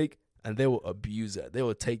 and they will abuse that. They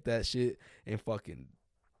will take that shit and fucking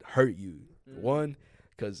hurt you. One,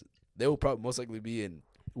 because they will probably most likely be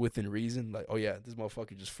within reason. Like, oh yeah, this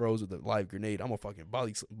motherfucker just froze with a live grenade. I'm gonna fucking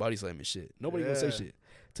body slam his shit. Nobody gonna say Yeah. shit,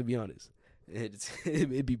 to be honest.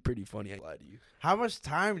 It'd be pretty funny. I ain't lie to you. How much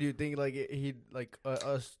time do you think like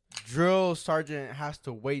a drill sergeant has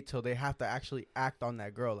to wait till they have to actually act on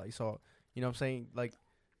that girl? Like, so you know what I'm saying? Like,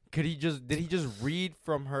 did he just read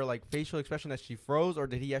from her like facial expression that she froze, or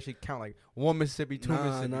did he actually count like 1 Mississippi, 2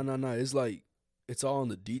 Mississippi? No. It's like it's all in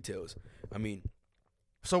the details. I mean,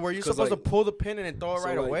 So were you 'Cause, supposed like- to pull the pin and then throw it so,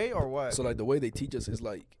 right like- away, or what? so like the way they teach us is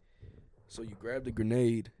like, so you grab the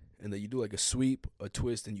grenade and then you do like a sweep, a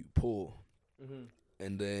twist, and you pull,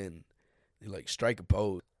 and then you like strike a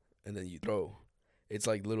pose, and then you throw. It's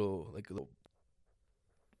like a little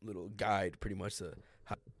guide, pretty much to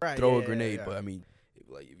Right, throw yeah, a grenade. yeah. But I mean,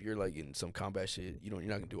 if you're like in some combat shit, you're not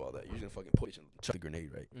gonna do all that. You're just gonna fucking push and chuck the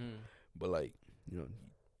grenade, right? But like, you know,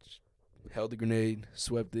 held the grenade,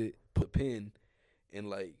 swept it, put the pin, and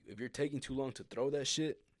like if you're taking too long to throw that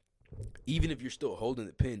shit, even if you're still holding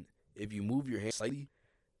the pin, if you move your hand slightly,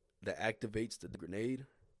 that activates the grenade,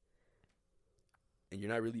 and you're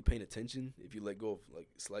not really paying attention. If you let go of like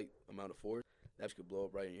a slight amount of force, that could blow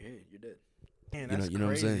up right in your hand. You're dead. Man, You know- that's you know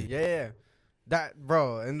what I'm crazy. saying? Yeah. That,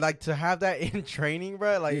 bro, and like to have that in training,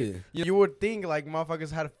 bro, like Yeah. you would think like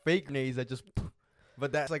motherfuckers had fake grenades that just,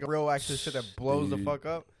 but that's like a real actual shit that blows the Dude. fuck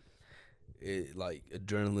up. It like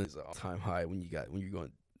adrenaline is all time high when you're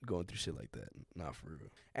going through shit like that. Not for real.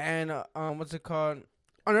 And what's it called?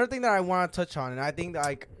 Another thing that I want to touch on, and I think that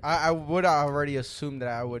like I would already assume that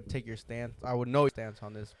I would take your stance. I would know your stance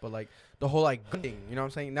on this, but like the whole like gun thing, you know what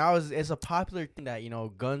I'm saying? Now it's a popular thing that, you know,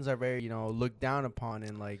 guns are very, you know, looked down upon,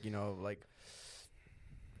 and like, you know, like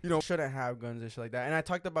you know, shouldn't have guns and shit like that. And I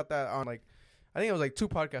talked about that on like, I think it was like 2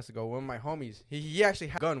 podcasts ago. One of my homies, he actually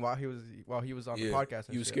had a gun while he was on the podcast.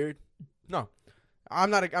 And You was shit. scared? No, I'm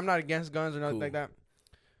not against guns or nothing Cool. like that.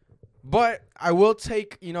 But I will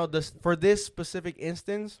take, you know, this for this specific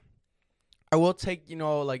instance. I will take, you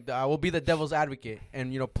know, like I will be the devil's advocate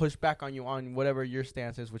and, you know, push back on you on whatever your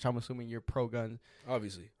stance is, which I'm assuming you're pro gun.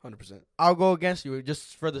 Obviously, 100%. I'll go against you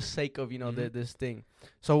just for the sake of, you know, Mhm. this thing.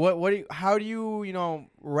 So how do you, you know,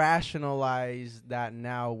 rationalize that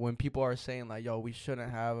now when people are saying like, yo, we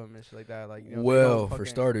shouldn't have them and shit like that? Like, you know, Well, for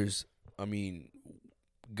starters, I mean,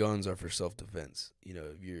 guns are for self-defense. You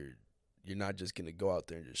know, you're not just gonna go out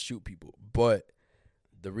there and just shoot people. But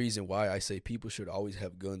the reason why I say people should always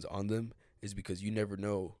have guns on them is because you never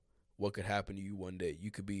know what could happen to you one day. You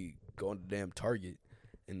could be going to damn Target,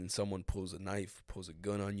 and then someone pulls a knife, pulls a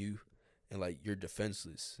gun on you, and like you're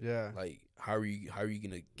defenseless. Yeah. Like how are you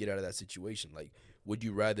gonna get out of that situation? Like, would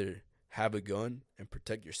you rather have a gun and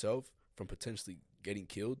protect yourself from potentially getting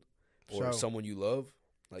killed, or someone you love?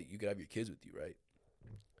 Like you could have your kids with you, right?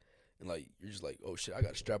 And like you're just like, oh shit, I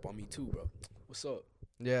got a strap on me too, bro. What's up?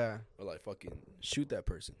 Yeah. Or like fucking shoot that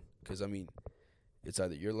person, because I mean, it's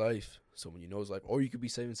either your life, someone you know's life, or you could be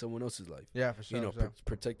saving someone else's life. Yeah, for sure. You know,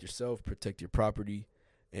 protect yourself, protect your property,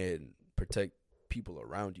 and protect people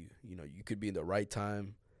around you. You know, you could be in the right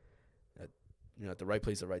time, at the right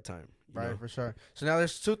place at the right time. Right, for sure. So now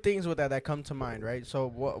there's 2 things with that come to mind, right? So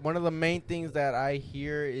one of the main things that I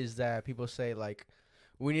hear is that people say like,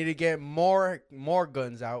 we need to get more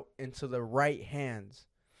guns out into the right hands.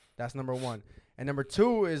 That's number 1. And number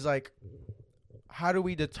 2 is like, how do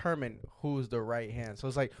we determine who's the right hand? So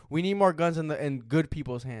it's like we need more guns in good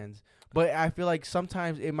people's hands. But I feel like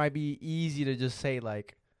sometimes it might be easy to just say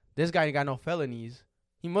like, this guy ain't got no felonies.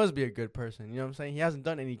 He must be a good person. You know what I'm saying? He hasn't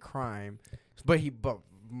done any crime. But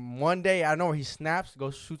one day, I know he snaps,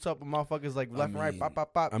 goes shoots up a motherfuckers like left and right, pop,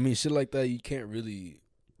 pop, pop. I mean, shit like that, you can't really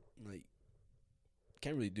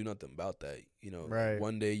do nothing about that. You know, Right.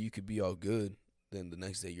 One day you could be all good, then the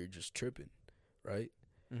next day you're just tripping, right?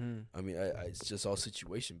 Mm-hmm. I mean, it's just all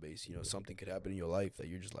situation based. You know, something could happen in your life that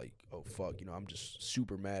you're just like, oh fuck, you know, I'm just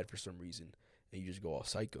super mad for some reason, and you just go all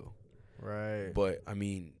psycho. Right. But I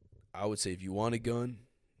mean, I would say if you want a gun,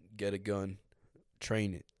 get a gun,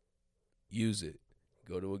 train it, use it,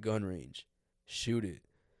 go to a gun range, shoot it.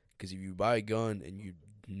 Because if you buy a gun and you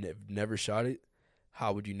never shot it,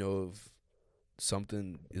 how would you know if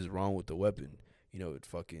something is wrong with the weapon? You know,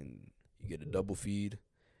 you get a double feed,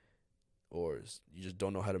 or you just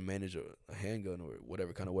don't know how to manage a handgun or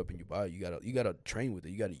whatever kind of weapon you buy. You gotta train with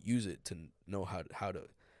it. You gotta use it to know how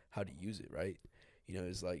to use it, right? You know,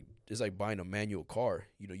 it's like buying a manual car.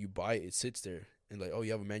 You know, you buy it, it sits there, and like, oh,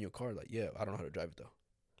 you have a manual car? Like, yeah, I don't know how to drive it though.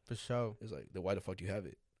 For sure. It's like, then why the fuck do you have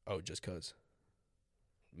it? Oh, just cause.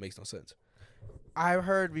 Makes no sense. I've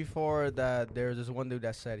heard before that there's this one dude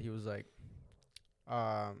that said he was like,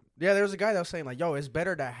 there was a guy that was saying like, yo, it's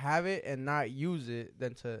better to have it and not use it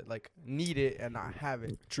than to like need it and not have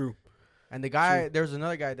it. True. And there's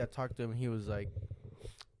another guy that talked to him. He was like,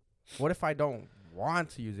 what if I don't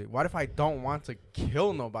want to use it? What if I don't want to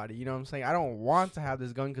kill nobody? You know what I'm saying? I don't want to have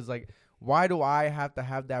this gun because like, why do I have to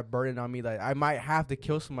have that burden on me? Like, I might have to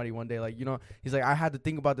kill somebody one day. Like, you know, he's like, I had to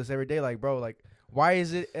think about this every day. Like, bro, like, why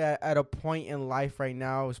is it at a point in life right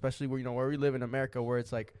now, especially where, you know, where we live in America, where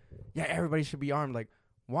it's like, yeah, everybody should be armed. Like,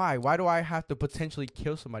 why? Why do I have to potentially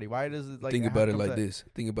kill somebody? Why does it like? Think about it like this.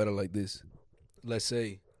 Think about it like this. Let's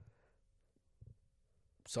say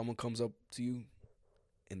someone comes up to you,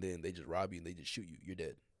 and then they just rob you and they just shoot you. You're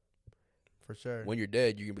dead. For sure. When you're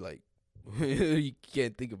dead, you're gonna be like, you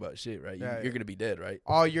can't think about shit, right? Yeah, You're gonna be dead, right?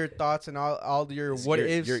 All your thoughts and all your what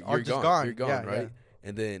ifs are just gone. You're gone, yeah, right? Yeah.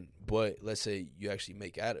 And then, but let's say you actually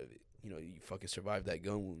make out of it. You know, you fucking survive that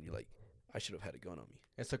gun wound. You're like, I should have had a gun on me.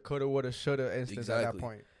 It's a coulda, woulda, shoulda instance at that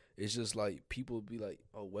point. It's just like people be like,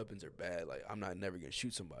 oh, weapons are bad. Like, I'm not never gonna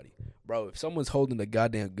shoot somebody, bro. If someone's holding a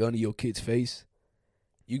goddamn gun to your kid's face,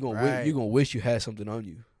 you gonna wish you had something on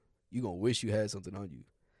you. You gonna wish you had something on you.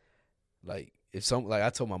 Like I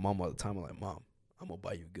told my mom all the time, I'm like, Mom, I'm gonna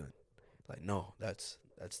buy you a gun. Like, no, that's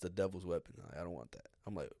the devil's weapon. Like, I don't want that.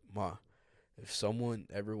 I'm like, Ma, if someone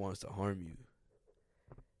ever wants to harm you,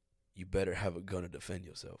 you better have a gun to defend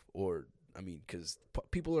yourself. Or, I mean, because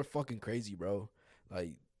people are fucking crazy, bro.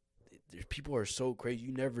 Like, people are so crazy.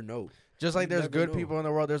 You never know. Just like there's good people in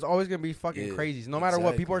the world, there's always gonna be fucking crazies. No matter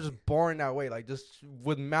what, people are just born that way, like just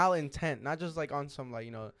with malintent, not just like on some like,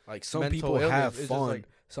 you know, like some people have fun. Like,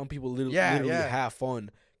 some people literally have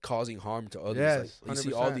fun causing harm to others. Yes, like, you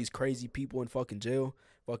see all these crazy people in fucking jail,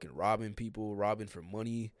 fucking robbing people, robbing for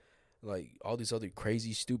money, like all this other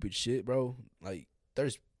crazy stupid shit, bro. Like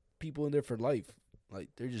there's people in there for life. Like,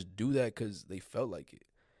 they just do that because they felt like it.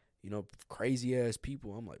 You know, crazy ass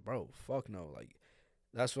people. I'm like, bro, fuck no. Like,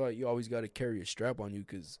 that's why you always got to carry a strap on you,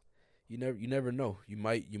 because you never know. You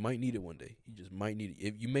might need it one day. You just might need it.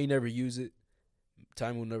 If you may never use it,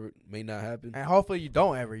 time may not happen. And hopefully you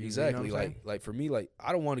don't ever use exactly. it. You know what I'm saying? Like for me, like,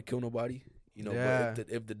 I don't want to kill nobody. You know, Yeah. but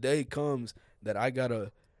if the day comes that I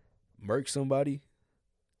gotta murk somebody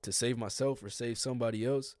to save myself or save somebody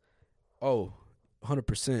else,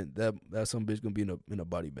 100% that some bitch gonna be in a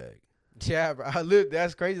body bag. Yeah, bro.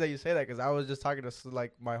 That's crazy that you say that, because I was just talking to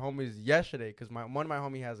like my homies yesterday, because one of my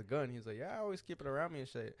homie has a gun. He's like, yeah, I always keep it around me and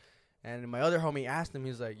shit. And my other homie asked him,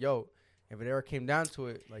 he's like, yo, if it ever came down to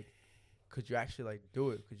it, like, could you actually like do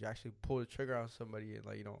it? Could you actually pull the trigger on somebody and,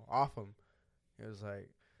 like, you know, off him? It was like,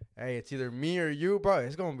 hey, it's either me or you, bro.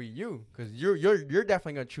 It's gonna be you, because you're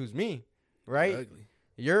definitely gonna choose me, right? Exactly.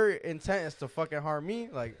 Your intent is to fucking harm me.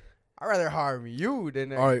 Like, I'd rather harm you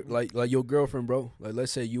than All right, like your girlfriend, bro. Like,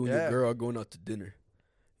 let's say you and Yeah. your girl are going out to dinner.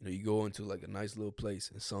 You know, you go into like a nice little place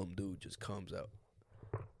and some dude just comes out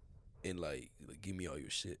and like give me all your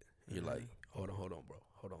shit. And you're like, hold on, bro.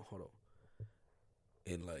 Hold on.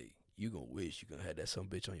 And like, you gonna wish you gonna have that some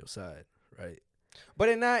bitch on your side, right? But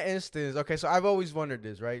in that instance, okay, so I've always wondered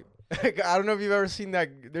this, right? I don't know if you've ever seen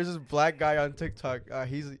that. There's this black guy on TikTok.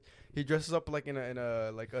 He dresses up like in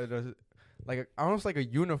a almost like a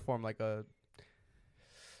uniform, like a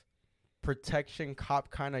protection cop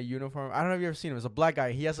kind of uniform. I don't know if you ever seen him. It's a black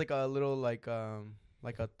guy. He has like a little like a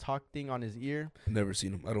talk thing on his ear. Never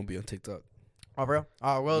seen him. I don't be on TikTok. Oh, bro.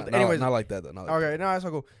 Oh, well. Not, anyways, not like that though. Not like okay, no, that's so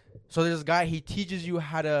cool. So there's this guy. He teaches you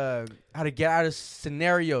how to get out of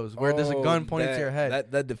scenarios where there's a gun pointed to your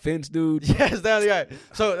head. That defense dude. Yes, that's the guy.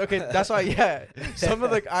 So okay, that's why. Yeah, some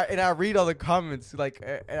of the I read all the comments, like,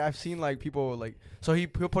 and I've seen like people like. So he'll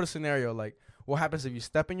put a scenario like, what happens if you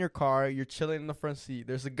step in your car, you're chilling in the front seat,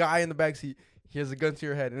 there's a guy in the back seat, he has a gun to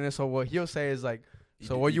your head, and then so what he'll say is like,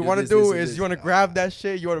 so what you want to do is you want to grab that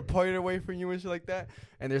shit, you want to point it away from you and shit like that.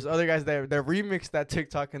 And there's other guys that remix that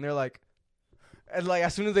TikTok, and they're like, and like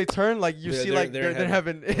as soon as they turn, like you see like they're in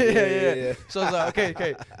heaven. Yeah. So it's like,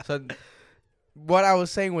 okay. So what I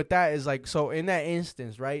was saying with that is like, so in that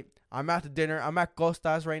instance, right? I'm at the dinner. I'm at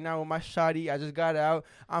Costas right now with my shawty. I just got out.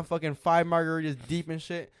 I'm fucking 5 margaritas deep and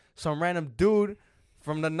shit. Some random dude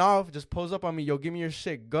from the north just pulls up on me. Yo, give me your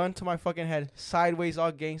shit. Gun to my fucking head. Sideways,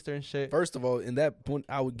 all gangster and shit. First of all, in that point,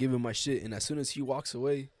 I would give him my shit. And as soon as he walks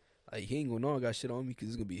away, like, he ain't gonna know I got shit on me because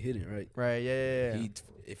it's gonna be hidden, right? Right, yeah.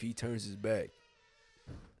 If he turns his back,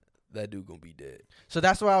 that dude gonna be dead. So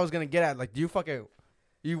that's what I was gonna get at. Like, do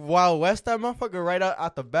you Wild West that motherfucker right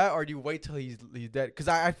out the bat, or do you wait till he's dead? Because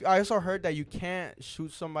I also heard that you can't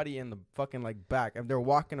shoot somebody in the fucking like back if they're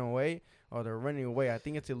walking away or they're running away. I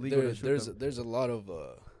think it's illegal to shoot them. There's a lot of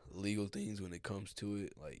legal things when it comes to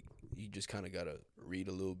it. Like, you just kind of gotta read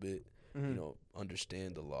a little bit, you know,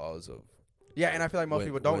 understand the laws of. Yeah, and I feel like most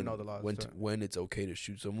people don't know the laws. When it's okay to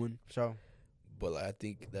shoot someone. So. But like, I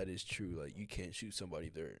think that is true. Like, you can't shoot somebody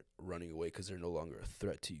if they're running away because they're no longer a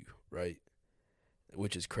threat to you, right?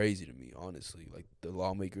 Which is crazy to me, honestly. Like, the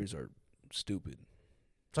lawmakers are stupid.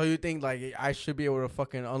 So you think like I should be able to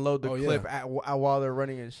fucking unload the clip while they're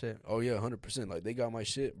running and shit? Oh yeah, 100%. Like, they got my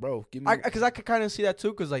shit, bro. Give me. Because I could kind of see that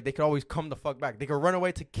too. Because like they could always come the fuck back. They could run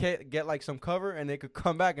away to get like some cover, and they could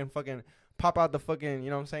come back and fucking pop out the fucking. You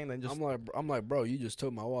know what I'm saying? Then just. I'm like, bro, you just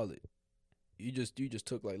took my wallet. You just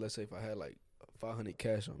took, like, let's say if I had like 500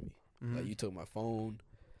 cash on me, like, you took my phone.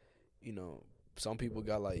 You know, some people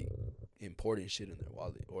got like important shit in their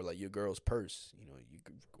wallet, or like your girl's purse. You know,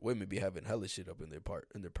 women be having hella shit up in their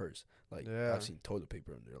purse. Like, I've seen toilet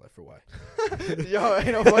paper in there. Like, for why? Yo,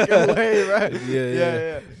 ain't no fucking way, right?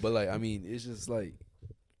 Yeah. But like, I mean, it's just like,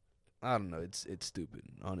 I don't know. It's stupid,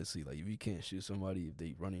 honestly. Like, if you can't shoot somebody if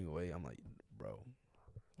they running away, I'm like, bro,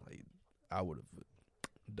 like, I would have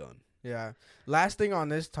done. Yeah. Last thing on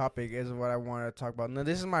this topic is what I want to talk about. Now,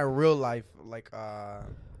 this is my real life, like,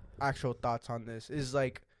 actual thoughts on this. Is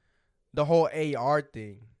like the whole AR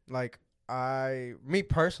thing. Like, me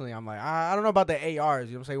personally, I'm like, I don't know about the ARs.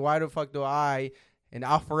 You know what I'm saying? Why the fuck do I, in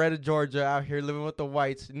Alpharetta, Georgia, out here living with the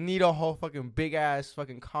whites, need a whole fucking big ass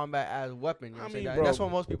fucking combat ass weapon? You know what I'm saying? Bro, that's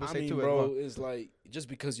what most people say too. Bro, as well. it's like, just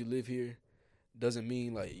because you live here doesn't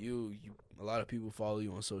mean like you. A lot of people follow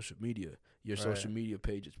you on social media. Your social media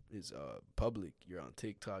page is public. You're on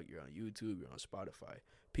TikTok. You're on YouTube. You're on Spotify.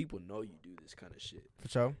 People know you do this kind of shit. For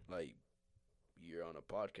sure. Like, you're on a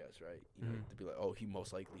podcast, right? You know, to be like, oh, he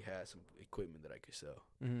most likely has some equipment that I could sell.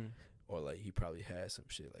 Or like, he probably has some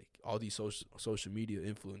shit. Like, all these social media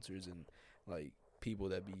influencers and like people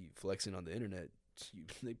that be flexing on the internet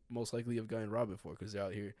they most likely have gotten robbed before because they're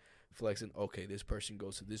out here flexing. Okay, this person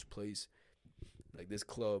goes to this place, like this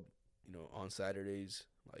club, you know, on Saturdays.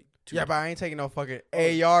 Like Yeah, but I ain't taking no fucking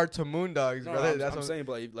AR to Moondogs, no, brother. I'm saying,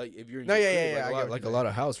 but like if you're in No, your yeah, crib, I get what like a you're lot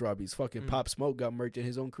of house robberies, fucking Mhm. Pop Smoke got murked in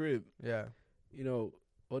his own crib. Yeah. You know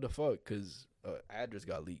what the fuck? Because address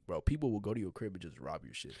got leaked, bro. People will go to your crib and just rob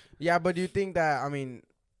your shit. Yeah, but do you think that, I mean,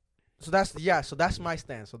 so that's my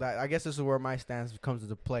stance. So that, I guess this is where my stance comes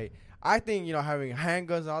into play. I think, you know, having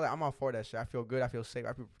handguns and all that, I'm all for that shit. I feel good. I feel safe.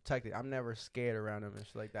 I feel protected. I'm never scared around them and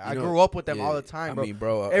shit like that. I grew up with them all the time, bro. I mean,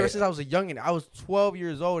 bro. Ever since I was a youngin', I was 12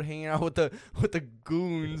 years old hanging out with the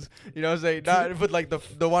goons. You know what I'm saying? Not with like the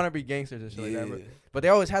wannabe gangsters and shit like that. Bro. But they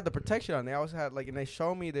always had the protection on. They always had like, and they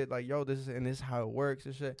showed me that like, yo, this is how it works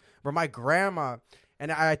and shit. But my grandma,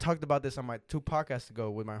 and I talked about this on my 2 podcasts ago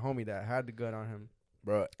with my homie that had the gun on him.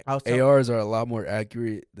 Bro, I was ARs are a lot more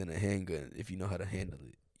accurate than a handgun if you know how to handle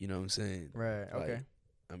it. You know what I'm saying? Right. Okay. Like,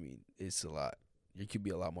 I mean, it's a lot. You could be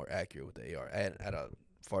a lot more accurate with the AR at a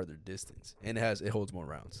farther distance, and it holds more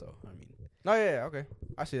rounds. So I mean, No, yeah, okay,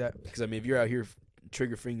 I see that. because I mean, if you're out here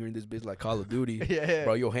trigger fingering this bitch like Call of Duty, Yeah.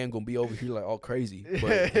 bro, your hand gonna be over here like all crazy.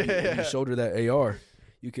 But if you shoulder that AR,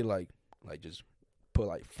 you can like just put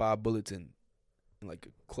like 5 bullets in like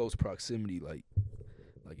a close proximity, like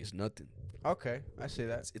it's nothing. Okay, I see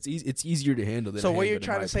that. It's easy. It's easier to handle than. So a what you're handgun, in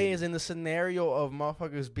trying my to say opinion. is in the scenario of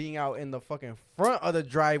motherfuckers being out in the fucking front of the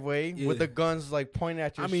driveway with the guns like pointing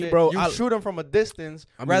at your I mean, shit, bro, you shoot them from a distance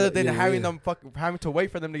I mean, rather like, than yeah, having yeah. them having to wait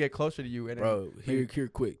for them to get closer to you. And Bro, here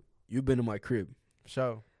quick. You've been to my crib.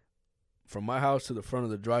 show From my house to the front of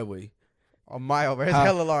the driveway. a mile, bro. It's How-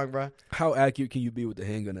 hella long, bro. How accurate can you be with the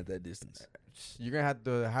handgun at that distance? You're gonna have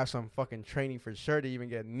to have some fucking training for sure to even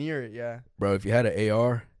get near it. Yeah. Bro, if you had an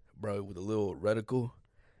AR, bro, with a little reticle,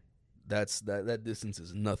 that distance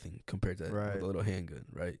is nothing compared to Right. with a little handgun,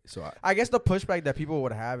 right? So I guess the pushback that people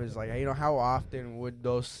would have is like, you know, how often would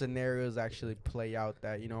those scenarios actually play out?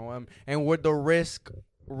 That, you know, and would the risk,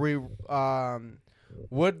 would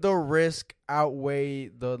the risk outweigh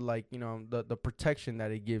the, like, you know, the protection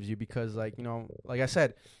that it gives you? Because, like, you know, like I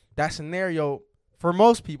said, that scenario for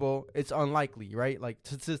most people it's unlikely, right? Like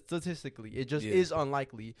statistically, it just is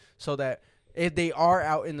unlikely. So that if they are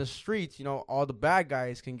out in the streets, you know, all the bad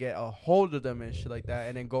guys can get a hold of them and shit like that,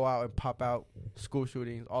 and then go out and pop out school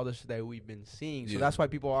shootings, all the shit that we've been seeing. So that's why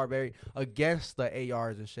people are very against the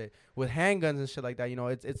ARs and shit. With handguns and shit like that, you know,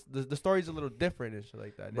 it's the story's a little different and shit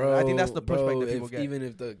like that. bro, I think that's the pushback that people get. Even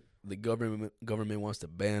if the government wants to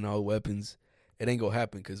ban all weapons, it ain't gonna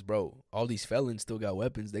happen because, bro, all these felons still got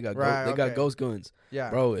weapons. They got got ghost guns. Yeah,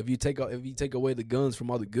 Bro, if you take away the guns from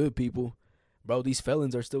all the good people, bro, these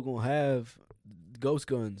felons are still gonna have ghost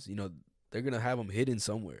guns. You know, they're gonna have them hidden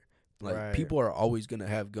somewhere. Like people are always gonna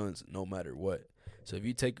have guns no matter what. So if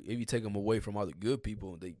you take them away from all the good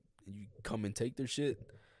people, you come and take their shit,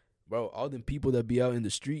 bro. All them people that be out in the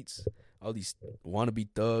streets, all these wannabe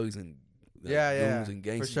thugs and goons and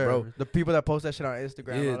gangsters, for sure. bro. The people that post that shit on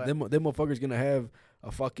Instagram, Yeah, all that. them motherfuckers gonna have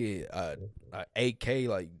a fucking AK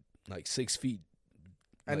like 6 feet,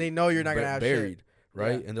 And like, they know you're not gonna have buried, shit.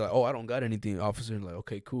 right? Yeah. And they're like, "Oh, I don't got anything, officer." And like,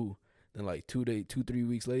 okay, cool. Then like 3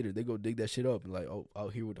 weeks later, they go dig that shit up and like, "Oh,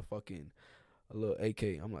 out here with a little AK."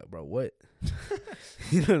 I'm like, "Bro, what?"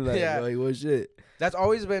 You know, like what shit? That's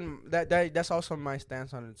always been that's also my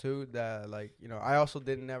stance on it too. That, like, you know,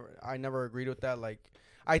 I never agreed with that. Like,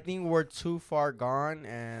 I think we're too far gone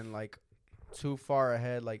and like too far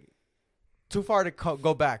ahead, like too far to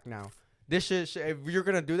go back now. This shit, if you're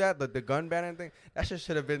gonna do that, the gun banning thing, that shit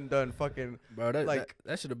should have been done fucking, bro.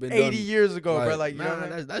 That should have been 80 done, years ago, bro. Like, you know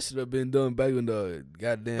what I mean? that should have been done back when the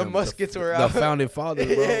goddamn The muskets were the out. founding fathers,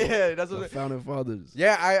 bro. yeah, that's what. The founding fathers.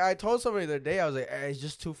 Yeah, I told somebody the other day, I was like, it's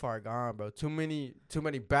just too far gone, bro. Too many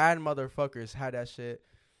bad motherfuckers had that shit.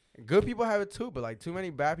 Good people have it too, but like too many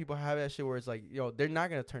bad people have that shit where it's like, yo, they're not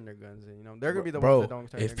gonna turn their guns in. You know, they're gonna be the ones that don't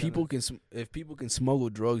turn if their guns if people can smuggle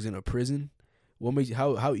drugs in a prison, what makes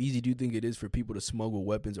how easy do you think it is for people to smuggle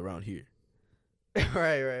weapons around here? in.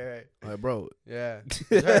 right. Like, bro, Yeah.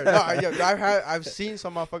 Sure. No, I've seen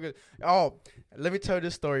some motherfuckers. Oh, let me tell you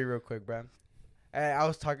this story real quick, bro. And I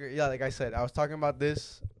was talking, like I said, I was talking about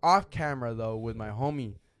this off camera though with my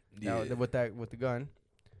homie, with the gun.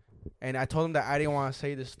 And I told him that I didn't want to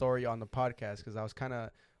say this story on the podcast because I was kind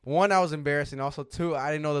of, one, I was embarrassed, and also two,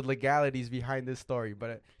 I didn't know the legalities behind this story.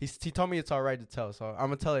 But he told me it's all right to tell, so I'm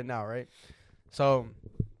gonna tell it now, right? So,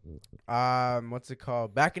 what's it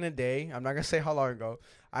called? Back in the day, I'm not gonna say how long ago,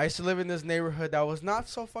 I used to live in this neighborhood that was not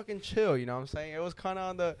so fucking chill. You know what I'm saying? It was kind of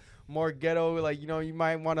on the more ghetto, like, you know, you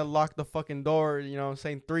might want to lock the fucking door, you know what I'm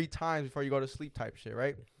saying, 3 times before you go to sleep type shit,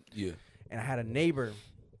 right? yeah. And I had a neighbor.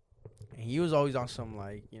 And he was always on some,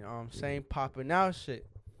 like, you know what I'm saying, popping out shit.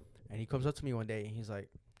 And he comes up to me one day and he's like,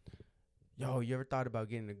 yo, you ever thought about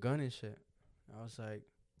getting a gun and shit? I was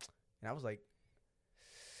like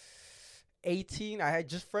 18. I had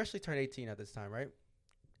just freshly turned 18 at this time, right?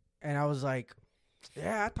 And I was like,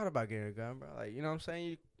 yeah, I thought about getting a gun, bro. Like, you know what I'm saying?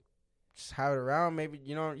 You just have it around, maybe,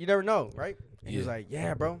 you know, you never know, right? And he was like,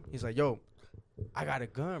 yeah, bro. He's like, yo, I got a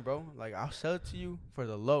gun, bro. Like, I'll sell it to you for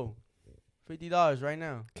the low. $50 right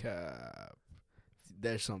now. Cap.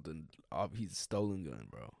 That's something. He's a stolen gun,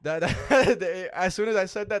 bro. As soon as I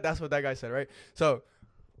said that, that's what that guy said, right? So,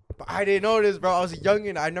 but I didn't know this, bro. I was young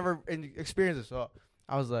and I never experienced it. So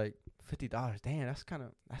I was like, $50. Damn, that's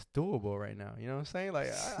doable right now. You know what I'm saying?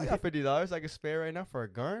 Like, I got $50 I can spare right now for a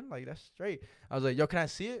gun. Like, that's straight. I was like, yo, can I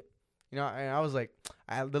see it? You know, and I was like,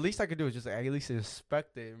 the least I could do is just at least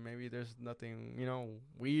inspect it. Maybe there's nothing, you know,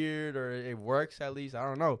 weird, or it works at least. I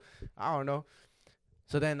don't know.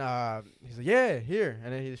 So then he's like, yeah, here.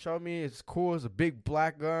 And then he showed me. It's cool. It's a big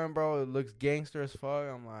black gun, bro. It looks gangster as fuck.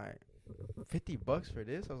 I'm like, $50 for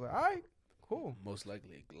this? I was like, all right, cool. Most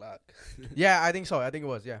likely a Glock. Yeah, I think so. I think it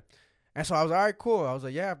was, yeah. And so I was like, all right, cool. I was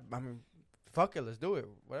like, yeah, I mean, fuck it. Let's do it.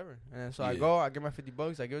 Whatever. And then so I go. I get my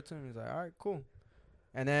 $50. I give it to him. He's like, all right, cool.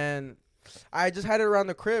 And then I just had it around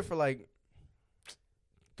the crib for like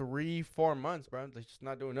 3-4 months, bro. Like, just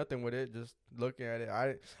not doing nothing with it, just looking at it.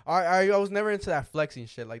 I was never into that flexing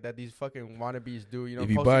shit like that these fucking wannabes do. You know,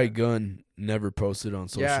 if you buy a gun, never post it on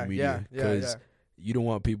social media because you don't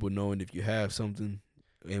want people knowing if you have something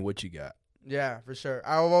and what you got. Yeah, for sure.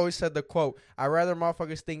 I've always said the quote, I'd rather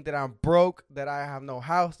motherfuckers think that I'm broke, that I have no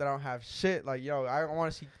house, that I don't have shit. Like, yo, I don't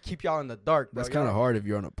want to keep y'all in the dark, bro. That's kind of hard if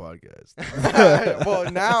you're on a podcast.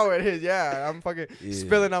 Well, now it is, yeah. I'm fucking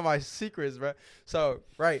spilling out my secrets, bro. So,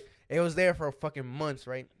 right, it was there for fucking months,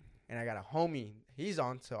 right? And I got a homie. He's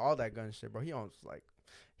on to all that gun shit, bro. He owns, like,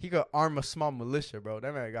 he could arm a small militia, bro.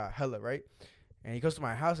 That man got hella, right? And he goes to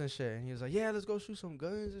my house and shit. And he was like, yeah, let's go shoot some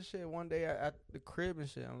guns and shit one day at the crib and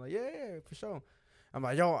shit. I'm like, yeah, for sure. I'm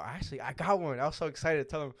like, yo, actually, I got one. I was so excited to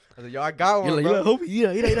tell him. I was like, yo, I got one, bro.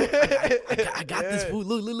 I got this food.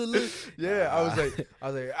 Look. Yeah, I was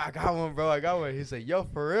like, I got one, bro. I got one. He's like, yo,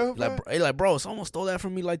 for real, bro? Bro, someone stole that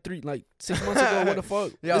from me like 6 months ago. What the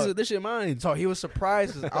fuck? Yo, this shit mine. So he was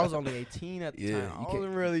surprised because I was only 18 at the time. I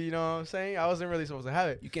wasn't really, you know what I'm saying? I wasn't really supposed to have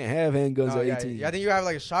it. You can't have handguns at 18. Yeah, I think you have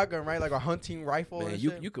like a shotgun, right? Like a hunting rifle. Man,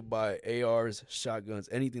 you could buy ARs, shotguns,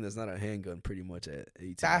 anything that's not a handgun pretty much at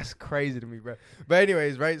 18. That's crazy to me, bro. But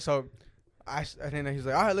anyways, right? So and then he's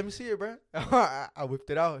like, all right, let me see it, bro. I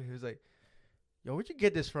whipped it out. He was like, yo, where'd you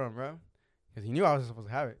get this from, bro? Because he knew I wasn't supposed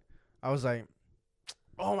to have it. I was like,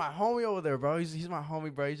 oh, my homie over there, bro. He's my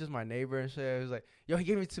homie, bro. He's just my neighbor and shit. He was like, yo, he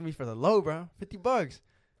gave it to me for the low, bro. $50.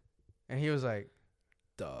 And he was like,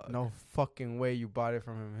 dog, no fucking way you bought it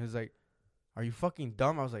from him. He was like, are you fucking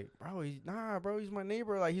dumb? I was like, bro, nah, bro. He's my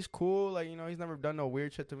neighbor. Like, he's cool. Like, you know, he's never done no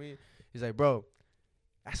weird shit to me. He's like, bro,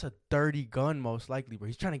 that's a dirty gun most likely, bro.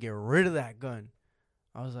 He's trying to get rid of that gun.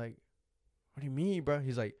 I was like, what do you mean, bro?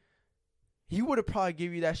 He's like, he would have probably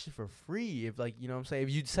give you that shit for free if, like, you know what I'm saying?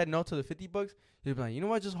 If you said no to the $50, he'd be like, you know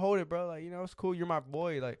what? Just hold it, bro. Like, you know, it's cool. You're my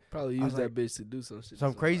boy. Like, probably use that bitch to do some shit.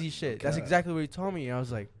 Some crazy shit. That's exactly what he told me. And I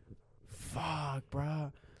was like, fuck,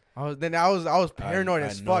 bro. I was paranoid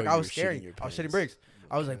as fuck. I was scared. I was shitting bricks.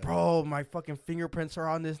 I was like, bro, my fucking fingerprints are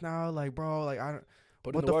on this now. Like, bro, like, I don't.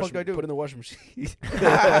 What the fuck do I do? Put it in the washing machine.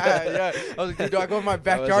 Yeah. I was like, dude, do I go in my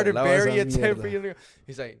backyard and bury it 10 for you?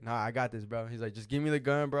 He's like, nah, I got this, bro. He's like, just give me the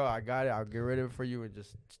gun, bro. I got it. I'll get rid of it for you. And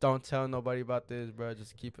just don't tell nobody about this, bro.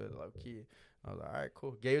 Just keep it low key. I was like, all right,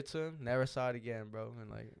 cool. Gave it to him. Never saw it again, bro. And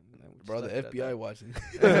like, bro, the FBI watching.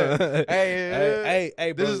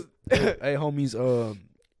 hey, bro. Hey, homies,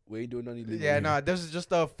 we ain't doing nothing illegal. Yeah, nah, this is just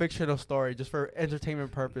a fictional story, just for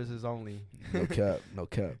entertainment purposes only. No cap.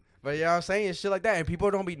 But you know what I'm saying? It's shit like that. And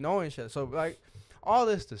people don't be knowing shit. So, like, all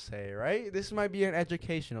this to say, right? This might be an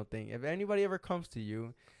educational thing. If anybody ever comes to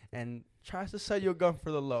you and tries to sell you a gun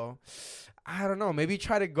for the low, I don't know. Maybe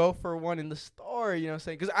try to go for one in the store, you know what I'm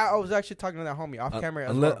saying? Because I was actually talking to that homie off camera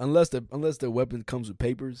as well. Unless the weapon comes with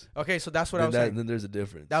papers. Okay, so that's what I was saying. Then there's a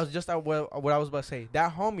difference. That was just what I was about to say.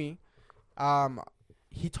 That homie,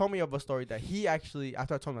 he told me of a story that he actually,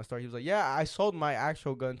 after I told him that story, he was like, yeah, I sold my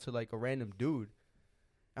actual gun to, like, a random dude.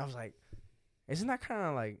 I was like, isn't that kind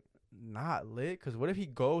of, like, not lit? Because what if he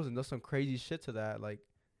goes and does some crazy shit to that? Like,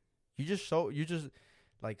 you just sold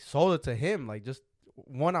it to him, like, just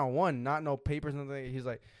one-on-one, not no papers, nothing. He's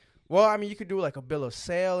like, well, I mean, you could do, like, a bill of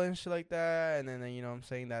sale and shit like that, and then you know what I'm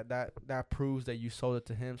saying, that proves that you sold it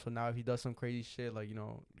to him. So now if he does some crazy shit, like, you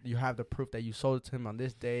know, you have the proof that you sold it to him on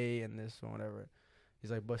this day and this or whatever. He's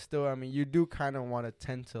like, but still, I mean, you do kind of want to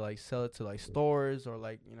tend to like sell it to like stores or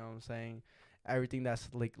like, you know what I'm saying, everything that's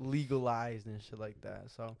like legalized and shit like that.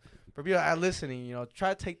 So for people that are listening, you know, try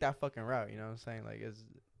to take that fucking route. You know what I'm saying? Like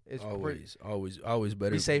it's always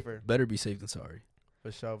better be safer. Better be safe than sorry.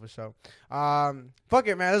 For sure. Fuck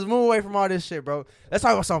it, man. Let's move away from all this shit, bro. Let's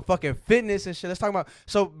talk about some fucking fitness and shit. Let's talk about,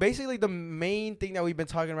 so basically the main thing that we've been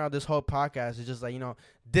talking about this whole podcast is just like, you know,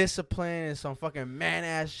 discipline and some fucking man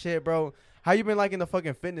ass shit, bro. How you been liking the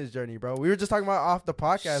fucking fitness journey, bro? We were just talking about off the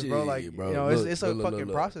podcast, bro. Like, bro. You know, Look, it's a fucking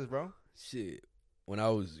process, bro. Shit. When I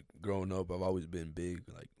was growing up, I've always been big,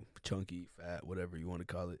 like chunky, fat, whatever you want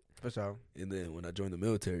to call it. For sure. And then when I joined the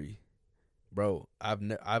military, bro, I've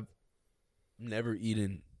never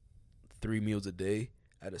eaten 3 meals a day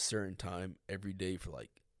at a certain time every day for like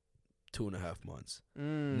 2.5 months.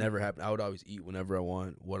 Never happened. I would always eat whenever I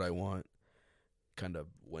want, what I want, kind of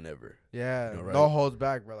whenever. Yeah, you know, right? No holds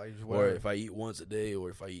back, bro. Like, or if I eat once a day,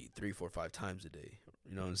 or if I eat 3, 4, 5 times a day.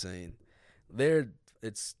 You know what I'm saying?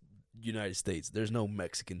 It's United States. There's no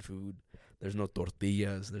Mexican food. There's no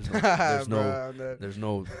tortillas. There's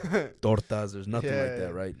no tortas. There's nothing like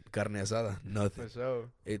that, right? Carne asada, nothing. For sure.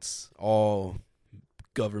 It's all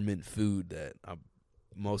government food that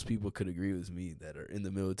most people could agree with me that are in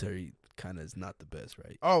the military kind of is not the best,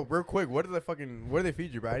 right? Oh, real quick, what do they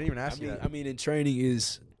feed you, bro? I didn't even ask you that. I mean, in training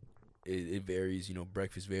it varies. You know,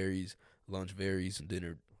 breakfast varies, lunch varies, and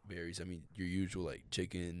dinner varies. I mean, your usual like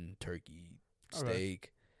chicken, turkey,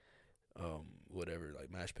 steak, whatever,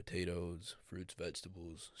 like mashed potatoes, fruits,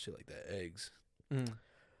 vegetables, shit like that, eggs.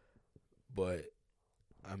 But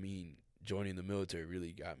I mean, joining the military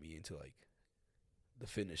really got me into like the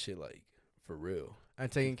fitness shit, like for real.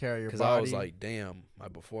 And taking care of your body. Because I was like, damn, my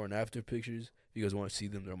before and after pictures. If you guys want to see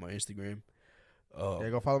them, they're on my Instagram. Yeah,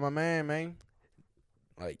 go follow my man.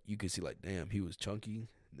 Like, you could see, like, damn, he was chunky.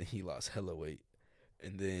 Then he lost hella weight.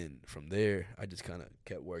 And then from there, I just kind of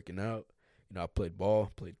kept working out. You know, I played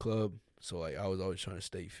ball, played club. So, like, I was always trying to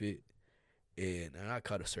stay fit. And I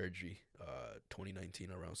caught a surgery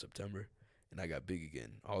 2019 around September. And I got big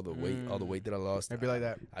again. All the weight that I lost, Maybe like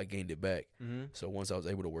that. I gained it back. So once I was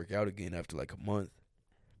able to work out again after like a month,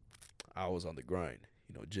 I was on the grind.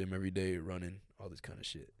 You know, gym every day, running, all this kind of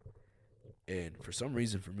shit. And for some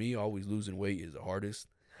reason, for me, always losing weight is the hardest.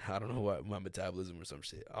 I don't know what, my metabolism or some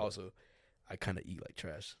shit. Also, I kind of eat like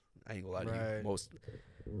trash. I ain't gonna lie to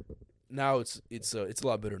you. Now it's a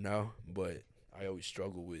lot better now, but I always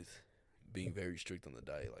struggle with being very strict on the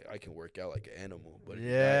diet. Like, I can work out like an animal, but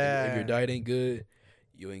if your diet ain't good,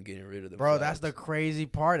 you ain't getting rid of the bro. fats. That's the crazy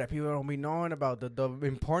part that people don't be knowing about the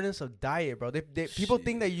importance of diet, bro. People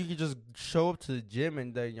think that you can just show up to the gym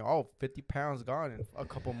and then 50 pounds gone in a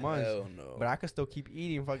couple months. Hell no. But I can still keep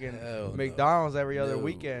eating fucking Hell McDonald's every other no.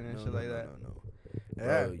 weekend and shit like that. No.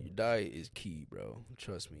 Yeah. Bro, your diet is key, bro.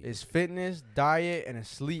 Trust me. It's fitness, diet, and it's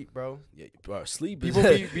sleep, bro. Yeah, bro. Sleep People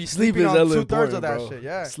is be sleep sleeping is on hella 2/3 of that important, bro. shit.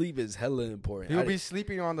 Yeah, sleep is hella important. People be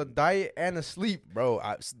sleeping on the diet and the sleep. Bro,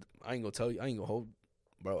 I ain't gonna tell you. I ain't gonna hold.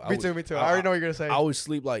 Bro, Me too. I already know what you're gonna say. I would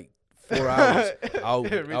sleep like 4 hours.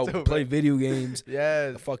 I'll play video games.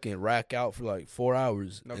 Yeah. Fucking rack out for like 4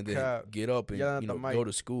 hours, No and cap. then get up and go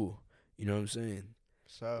to school. You know what I'm saying?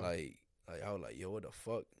 So like I was like, yo, what the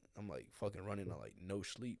fuck? I'm like fucking running on like no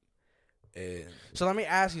sleep. And so let me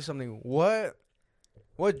ask you something. What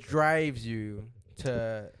drives you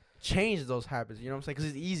to change those habits? You know what I'm saying? Because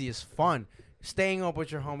it's easy. It's fun. Staying up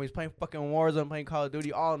with your homies, playing fucking Warzone, playing Call of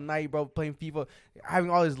Duty all night, bro, playing FIFA,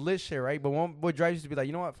 having all this lit shit, right? But what drives you to be like,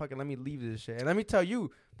 you know what? Fucking let me leave this shit. And let me tell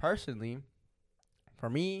you, personally,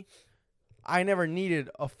 for me, I never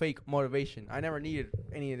needed a fake motivation. I never needed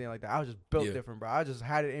anything like that. I was just built different, bro. I just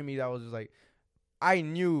had it in me that was just like, I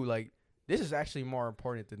knew, like, this is actually more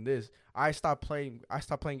important than this. I stopped playing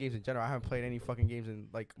games in general. I haven't played any fucking games in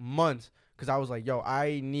like months because I was like, yo,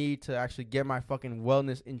 I need to actually get my fucking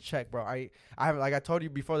wellness in check, bro. I haven't, like I told you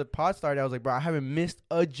before the pod started, I was like, bro, I haven't missed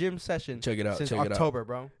a gym session since October,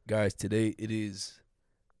 bro. Guys, today it is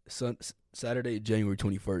Saturday, January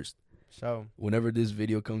 21st. So whenever this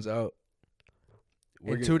video comes out,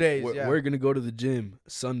 in 2 days, we're gonna go to the gym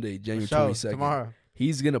Sunday, January 22nd. Tomorrow.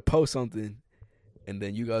 He's gonna post something. And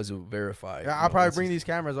then you guys will verify. Yeah, I'll probably bring these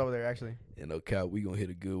cameras over there, actually. And no cap, we gonna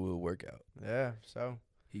hit a good little workout. Yeah, so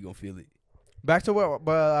he gonna feel it. Back to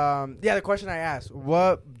the question I asked: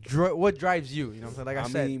 what drives you? You know what I'm saying? Like I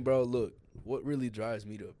said, mean, bro, look, what really drives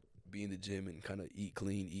me to be in the gym and kind of eat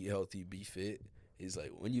clean, eat healthy, be fit is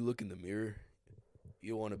like when you look in the mirror,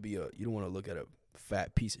 you don't want to look at a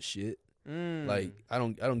fat piece of shit. Like I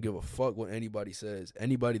don't give a fuck what anybody says.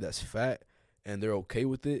 Anybody that's fat and they're okay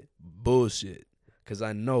with it, bullshit. Because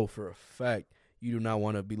I know for a fact you do not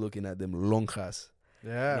want to be looking at them lonjas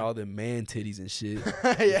Yeah. and all the man titties and shit.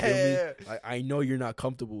 yeah, You feel me? yeah. Like, I know you're not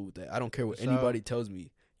comfortable with that. I don't care what So- anybody tells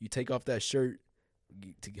me. You take off that shirt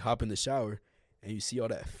to hop in the shower, and you see all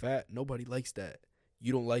that fat. Nobody likes that.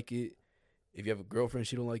 You don't like it. If you have a girlfriend,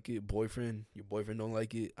 she don't like it. Boyfriend, your boyfriend don't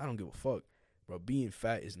like it. I don't give a fuck, bro. Being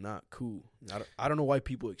fat is not cool. I don't know why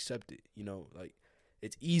people accept it. You know, like,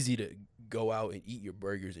 it's easy to go out and eat your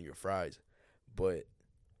burgers and your fries, but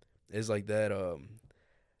it's like that.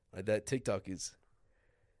 Like that TikTok is.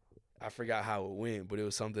 I forgot how it went, but it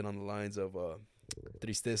was something on the lines of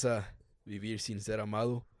tristeza vivir sin ser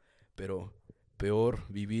amado, pero peor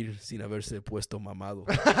vivir sin haberse puesto mamado.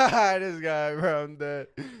 This guy, bro, I'm dead.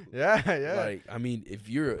 Yeah, yeah. Like, I mean, if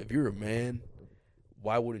you're a man,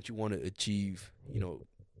 why wouldn't you want to achieve, you know,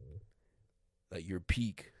 like your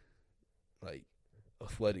peak, like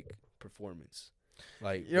athletic performance?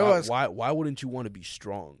 Like, You know why wouldn't you want to be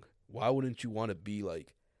strong? Why wouldn't you want to be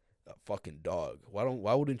like a fucking dog?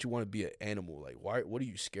 Why wouldn't you want to be an animal? Like, what are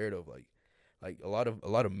you scared of? Like a lot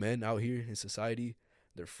of men out here in society,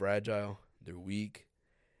 they're fragile, they're weak,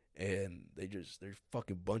 and they're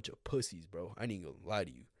fucking bunch of pussies, bro. I ain't gonna lie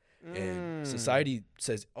to you. And society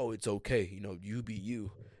says, oh, it's okay, you know, you be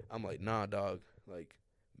you. I'm like, nah, dog. Like,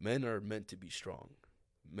 men are meant to be strong.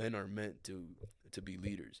 Men are meant to be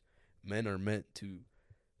leaders. Men are meant to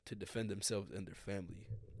defend themselves and their family,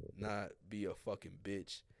 not be a fucking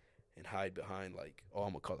bitch and hide behind like, oh, I'm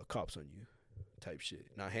gonna call the cops on you type shit.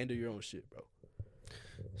 Now handle your own shit, bro.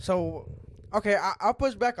 So, okay, I'll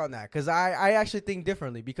push back on that because I actually think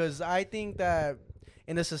differently, because I think that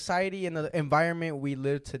in the society and the environment we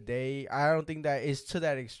live today, I don't think that is to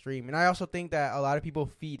that extreme. And I also think that a lot of people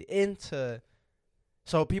feed into,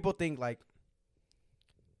 so people think like,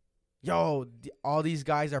 yo, all these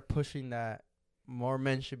guys are pushing that more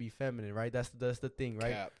men should be feminine, right? That's the thing,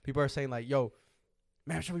 right? Cap. People are saying like, yo,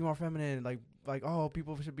 man should be more feminine, like oh,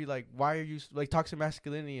 people should be like, why are you like toxic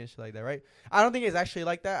masculinity and shit like that, right? I don't think it's actually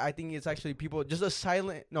like that. I think it's actually people, just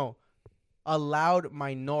a loud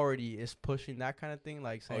minority is pushing that kind of thing,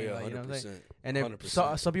 like saying, Oh yeah, like, you know what I'm saying? 100%. And then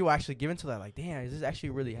 100%. some people actually give into that, like, damn, is this actually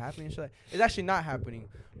really happening? And shit like, it's actually not happening.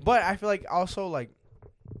 But I feel like also, like,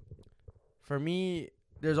 for me,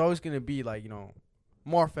 there's always gonna be like, you know,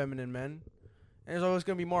 more feminine men, and there's always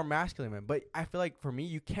gonna be more masculine men. But I feel like for me,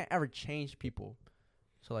 you can't ever change people.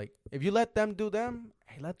 So like, if you let them do them,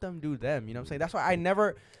 hey, let them do them. You know what I'm saying? That's why I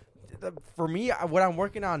never. For me, what I'm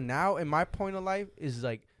working on now in my point of life is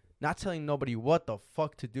like not telling nobody what the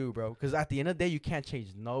fuck to do, bro. Because at the end of the day, you can't change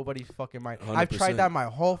nobody's fucking mind. I've tried 100%. that my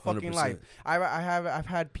whole fucking 100%. life. I've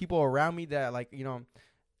had people around me that, like, you know,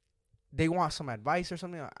 they want some advice or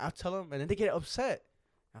something. I'll tell them, and then they get upset.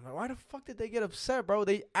 I'm like, why the fuck did they get upset, bro?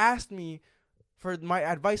 They asked me for my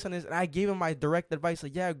advice on this, and I gave them my direct advice.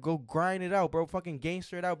 Like, yeah, go grind it out, bro. Fucking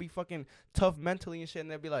gangster it out. Be fucking tough mentally and shit.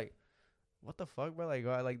 And they'll be like, what the fuck, bro?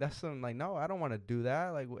 Like that's something, like, no, I don't want to do that.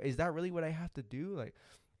 Like, is that really what I have to do? Like,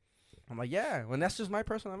 I'm like, yeah, when that's just my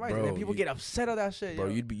personal advice. Bro, and then people get upset at that shit. Bro,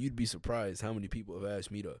 yo. you'd be surprised how many people have asked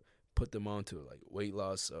me to put them onto like weight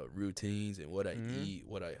loss routines and what I eat,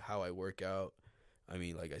 how I work out. I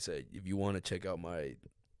mean, like I said, if you want to check out my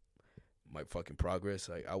fucking progress,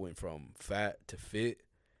 like I went from fat to fit,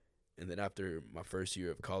 and then after my first year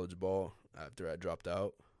of college ball, after I dropped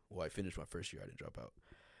out, well, I finished my first year, I didn't drop out.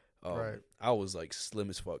 Right. I was like slim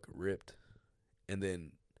as fuck, ripped, and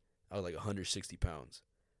then I was like 160 pounds.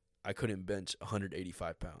 I couldn't bench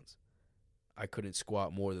 185 pounds. I couldn't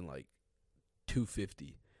squat more than like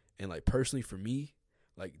 250. And like personally for me,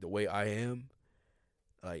 like the way I am,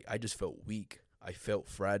 like I just felt weak. I felt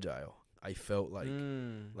fragile. I felt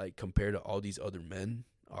like compared to all these other men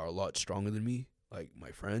are a lot stronger than me, like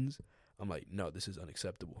my friends. I'm like, no, this is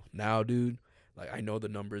unacceptable. Now, dude, like I know the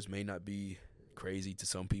numbers may not be crazy to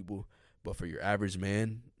some people, but for your average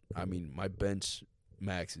man, I mean, my bench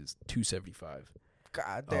max is 275.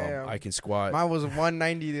 God damn. I can squat. Mine was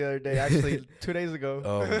 190 the other day, actually, 2 days ago.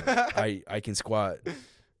 I can squat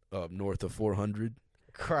north of 400.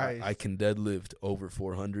 Christ. I can deadlift over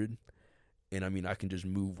 400, and I mean I can just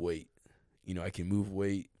move weight. You know, I can move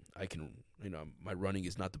weight. I can, you know, my running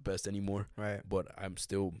is not the best anymore, right? But I'm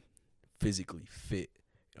still physically fit.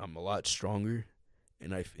 I'm a lot stronger,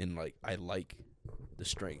 and I like the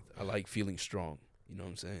strength. I like feeling strong. You know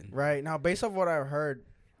what I'm saying? Right. Now, based off what I've heard,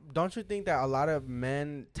 don't you think that a lot of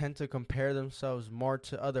men tend to compare themselves more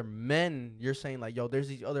to other men? You're saying like, yo, there's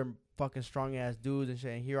these other fucking strong ass dudes and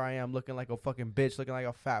shit, and here I am looking like a fucking bitch, looking like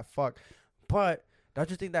a fat fuck. But don't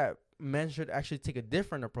you think that men should actually take a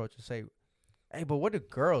different approach and say, hey, but what do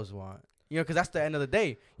girls want? You know, because that's the end of the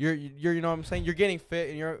day. You're you know what I'm saying? You're getting fit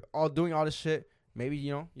and you're all doing all this shit. Maybe,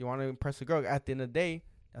 you know, you want to impress a girl. At the end of the day,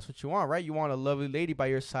 That's what you want, right? You want a lovely lady by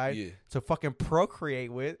your side Yeah. to fucking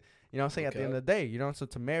procreate with. You know what I'm saying? At the Okay. end of the day, you know, so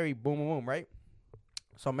to marry, boom, boom, boom, right?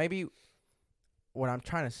 So maybe what I'm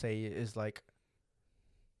trying to say is like,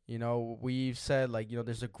 you know, we've said like, you know,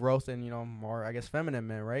 there's a growth in, you know, more, I guess, feminine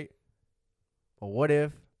men, right? But what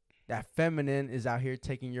if that feminine is out here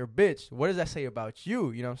taking your bitch? What does that say about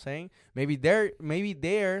you? You know what I'm saying? Maybe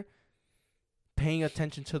they're paying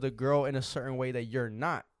attention to the girl in a certain way that you're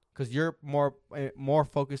not, because you're more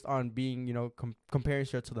focused on being, you know, comparing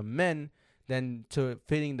yourself to the men than to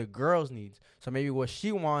fitting the girl's needs. So maybe what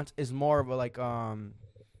she wants is more of a like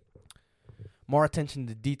more attention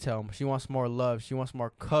to detail. She wants more love. She wants more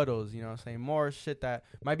cuddles, you know what I'm saying? More shit that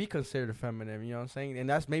might be considered feminine, you know what I'm saying? And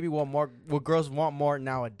that's maybe what girls want more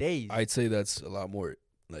nowadays. I'd say that's a lot more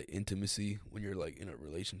like intimacy when you're like in a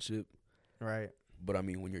relationship. Right. But I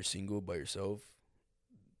mean, when you're single by yourself,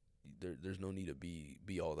 there's no need to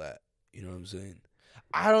be all that. You know what I'm saying?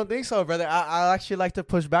 I don't think so, brother. I actually like to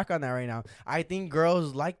push back on that right now. I think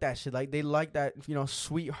girls like that shit. Like, they like that, you know,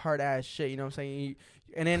 sweetheart ass shit. You know what I'm saying?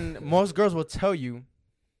 And then most girls will tell you,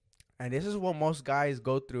 and this is what most guys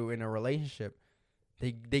go through in a relationship.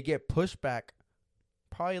 They get pushed back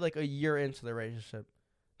probably like a year into the relationship.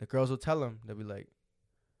 The girls will tell them, they'll be like,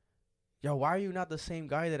 yo, why are you not the same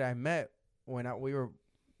guy that I met when we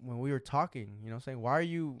were talking? You know what I'm saying?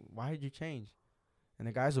 Why did you change? And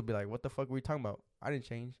the guys will be like, what the fuck were we talking about? I didn't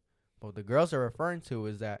change. But what the girls are referring to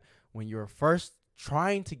is that when you were first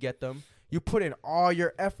trying to get them, you put in all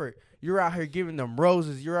your effort. You're out here giving them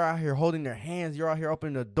roses. You're out here holding their hands. You're out here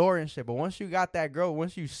opening the door and shit. But once you got that girl,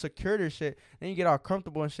 once you secured her shit, then you get all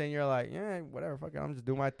comfortable and shit. And you're like, yeah, whatever, fuck it. I'm just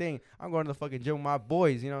doing my thing. I'm going to the fucking gym with my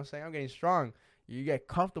boys. You know what I'm saying? I'm getting strong. You get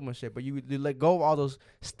comfortable and shit. But you let go of all those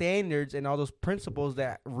standards and all those principles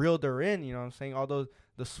that reeled her in. You know what I'm saying? All those,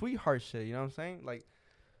 the sweetheart shit. You know what I'm saying? Like,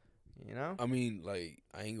 you know? I mean, like,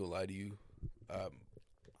 I ain't gonna lie to you.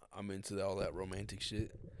 I'm into all that romantic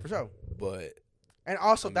shit. For sure. But and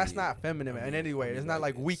also, I that's mean, not feminine in any way. It's not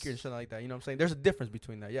like weak and shit like that. You know what I'm saying? There's a difference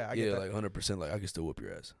between that. Yeah, I get that. like 100%. Like, I can still whoop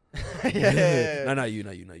your ass. yeah. No, not you.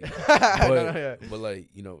 But, But, but like,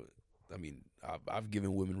 you know, I mean, I've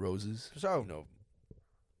given women roses. For sure. You know,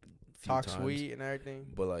 few talk times. sweet and everything.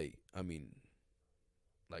 But like, I mean,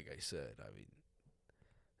 like I said, I mean,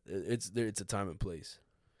 it's a time and place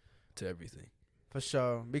to everything. For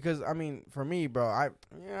sure. Because, I mean, for me, bro,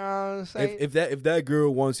 you know what I'm saying? If that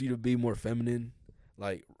girl wants you to be more feminine,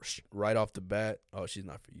 like right off the bat, oh, she's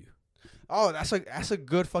not for you. Oh, that's a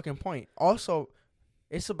good fucking point. Also,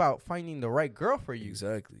 it's about finding the right girl for you.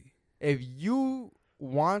 Exactly. If you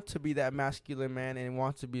want to be that masculine man and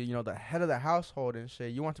want to be, you know, the head of the household and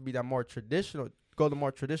shit, you want to be that more traditional, go the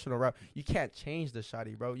more traditional route, you can't change the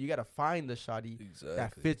shawty, bro. You got to find the shawty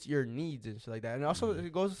that fits your needs and shit like that. And also,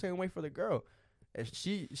 it goes the same way for the girl. If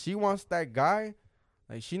she wants that guy,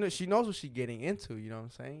 like she knows what she's getting into, you know what I'm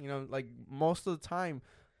saying? You know, like most of the time,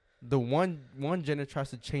 the one gender tries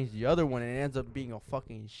to change the other one and it ends up being a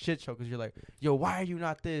fucking shit show because you're like, yo, why are you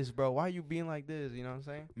not this, bro? Why are you being like this? You know what I'm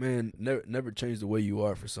saying? Man, never change the way you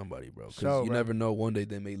are for somebody, bro. Because you never know, one day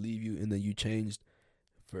they may leave you and then you changed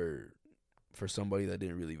for somebody that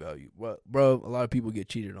didn't really value. Well, bro, a lot of people get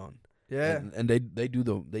cheated on. Yeah. And they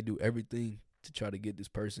do everything to try to get this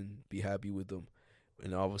person, be happy with them.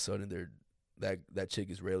 And all of a sudden, that chick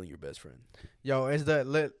is railing your best friend. Yo,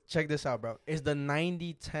 check this out, bro. It's the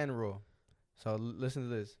 90-10 rule. So listen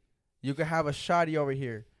to this. You could have a shawty over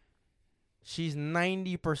here. She's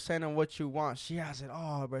 90% of what you want. She has it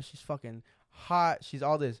all, bro. She's fucking hot. She's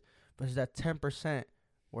all this. But it's that 10%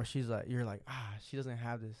 where she's like, you're like, she doesn't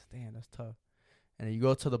have this. Damn, that's tough. And then you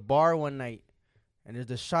go to the bar one night, and there's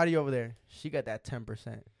this shawty over there. She got that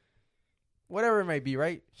 10%. Whatever it may be,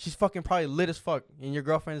 right? She's fucking probably lit as fuck, and your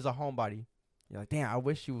girlfriend is a homebody. You're like, damn, I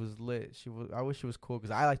wish she was lit. I wish she was cool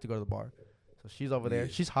because I like to go to the bar. So she's over there.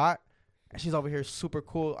 She's hot, and she's over here super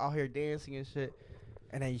cool, out here dancing and shit.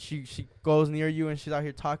 And then she goes near you, and she's out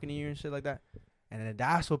here talking to you and shit like that. And then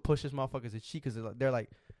that's what pushes motherfuckers to cheat because they're like,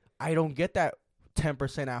 I don't get that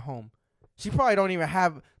 10% at home. She probably don't even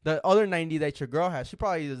have the other 90 that your girl has. She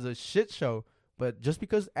probably is a shit show. But just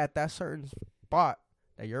because at that certain spot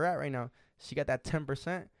that you're at right now, she got that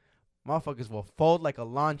 10%. Motherfuckers will fold like a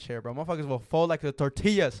lawn chair, bro. Motherfuckers will fold like a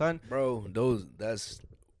tortilla, son. Bro, that's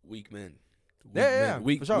weak men.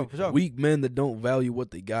 For sure. Weak men that don't value what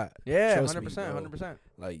they got. Yeah, Trust 100%, me, bro. 100%.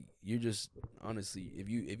 Like, you're just honestly, if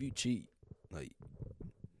you cheat, like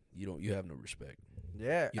you have no respect.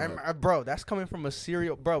 Yeah, You and, know. bro, that's coming from a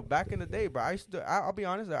serial bro. Back in the day, bro, I used to. I'll be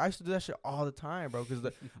honest, I used to do that shit all the time, bro.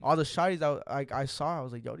 Because all the shawties I saw, I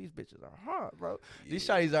was like, yo, these bitches are hot, bro. These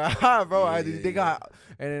shawties are hot, bro. They got,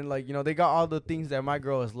 and then like they got all the things that my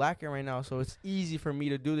girl is lacking right now. So it's easy for me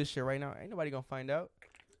to do this shit right now. Ain't nobody gonna find out.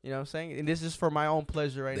 You know what I'm saying? And this is for my own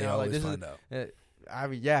pleasure right They now. Like always this find out. I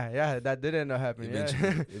mean, yeah, that did end up happening.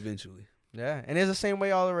 Yeah. Eventually. Yeah, and it's the same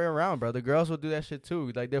way all the way around, bro. The girls will do that shit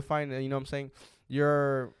too. Like they'll find, you know what I'm saying?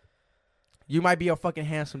 You might be a fucking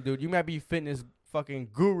handsome dude. You might be fitness fucking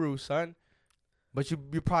guru, son. But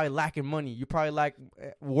you're probably lacking money. You probably lack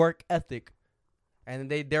work ethic. And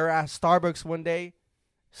they're at Starbucks one day.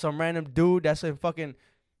 Some random dude that's a fucking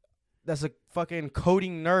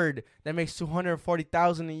coding nerd that makes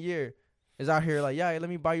 $240,000 a year is out here like, yeah, let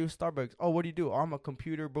me buy you a Starbucks. Oh, what do you do? Oh, I'm a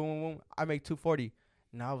computer. Boom, boom, boom. I make $240.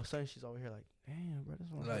 Now all of a sudden she's over here like, damn, bro,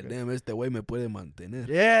 this one. Like, damn, este way me puede mantener.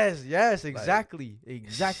 Yes, exactly, like,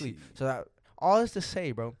 exactly. So that all is to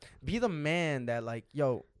say, bro, be the man that like,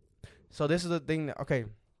 yo. So this is the thing that, okay.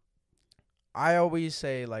 I always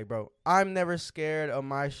say like, bro, I'm never scared of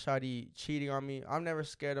my shawty cheating on me. I'm never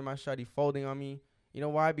scared of my shawty folding on me. You know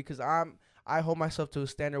why? Because I hold myself to a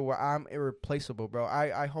standard where I'm irreplaceable, bro.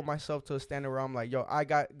 I hold myself to a standard where I'm like, yo, I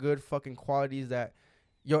got good fucking qualities that.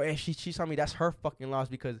 Yo, if she cheats on me, that's her fucking loss.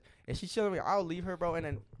 Because if she cheats on me, I'll leave her, bro, and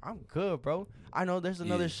then I'm good, bro. I know there's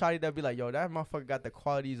another shawty that be like, yo, that motherfucker got the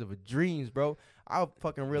qualities of a dreams, bro. I'll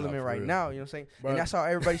fucking reel him in right now. You know what I'm saying? Bro. And that's how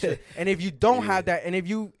everybody should. And if you don't have that, and if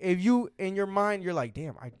you in your mind, you're like,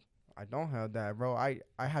 damn, I don't have that, bro. I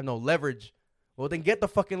have no leverage. Well, then get the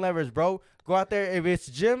fucking leverage, bro. Go out there. If it's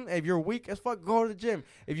gym, if you're weak as fuck, go to the gym.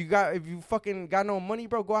 If you fucking got no money,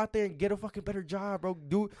 bro, go out there and get a fucking better job, bro.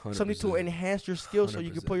 Do 100%. Something to enhance your skills 100%. So you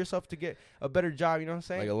can put yourself to get a better job. You know what I'm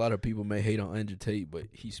saying? Like a lot of people may hate on Andrew Tate, but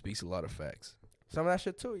he speaks a lot of facts. Some of that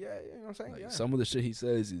shit too, yeah. You know what I'm saying? Like yeah. Some of the shit he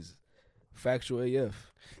says is factual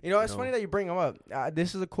AF. You know, it's funny that you bring him up.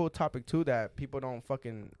 This is a cool topic too that people don't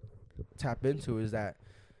fucking tap into. Is that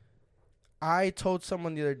I told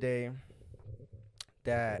someone the other day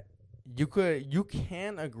that you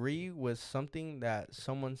can agree with something that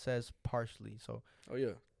someone says partially. So, oh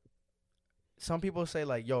yeah, some people say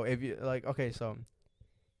like, yo, if you like, okay, so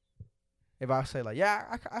if I say like,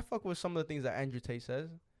 yeah, I fuck with some of the things that Andrew Tate says,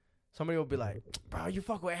 somebody will be like, bro, you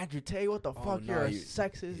fuck with Andrew Tate? What the fuck? You're a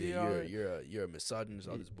sexist. Yeah, you know, you're a misogynist.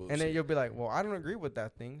 All this bullshit. And then you'll be like, well, I don't agree with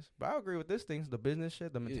that things, but I agree with this things, the business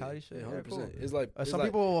shit, the mentality shit. 100%. Cool. It's like some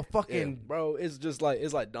people will fucking bro. It's just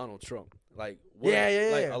like Donald Trump. Like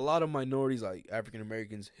like a lot of minorities, like African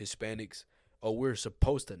Americans, Hispanics. Oh, we're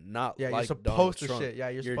supposed to not like you're supposed Donald to Trump. shit. Yeah,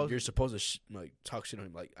 you're supposed to like talk shit on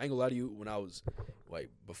him. Like I ain't gonna lie to you. When I was like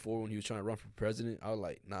before when he was trying to run for president, I was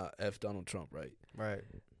like, nah, F Donald Trump, right? Right.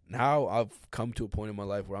 Now I've come to a point in my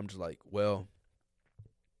life where I'm just like, well,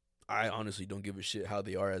 I honestly don't give a shit how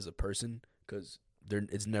they are as a person because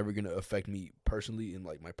it's never gonna affect me personally in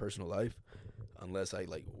like my personal life unless I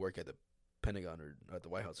like work at the Pentagon or at the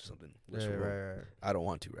White House or something. Right. I don't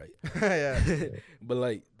want to, right? Yeah. But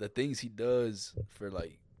like the things he does for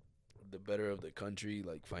like the better of the country,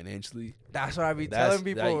 like financially. That's what I be telling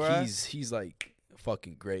people, like, right? He's like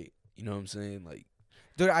fucking great. You know what I'm saying? Like,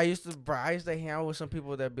 dude, I used to hang out with some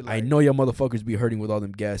people that be like, I know y'all motherfuckers be hurting with all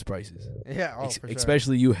them gas prices. Yeah, for sure.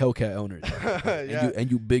 Especially you Hellcat owners. Yeah. and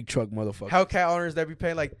you big truck motherfuckers. Hellcat owners that be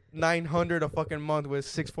paying like $900 a fucking month with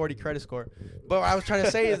 640 credit score. But what I was trying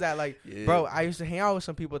to say is that like, bro, I used to hang out with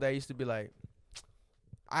some people that used to be like,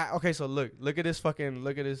 okay, so look at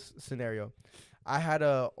this scenario. I had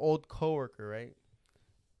a old coworker,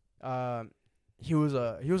 right? He was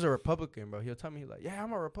a Republican, bro. He'll tell me like, yeah,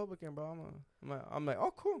 I'm a Republican, bro. I'm like,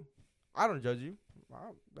 oh, cool. I don't judge you.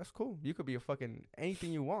 That's cool. You could be a fucking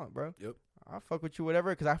anything you want, bro. Yep. I fuck with you,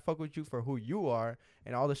 whatever, because I fuck with you for who you are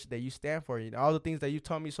and all the shit that you stand for. You know, all the things that you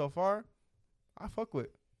told me so far, I fuck with.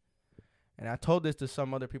 And I told this to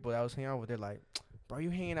some other people that I was hanging out with. They're like, bro, you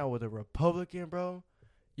hanging out with a Republican, bro?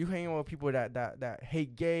 You hanging out with people that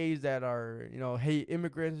hate gays, that are, you know, hate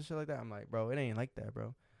immigrants and shit like that? I'm like, bro, it ain't like that,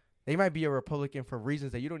 bro. They might be a Republican for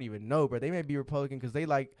reasons that you don't even know, bro. They may be Republican because they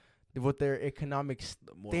like what their economic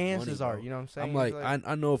stances money, are. You know what I'm saying? I'm like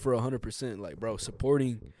I know for 100%, like, bro,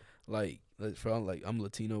 supporting, like I'm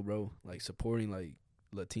Latino, bro. Like, supporting, like,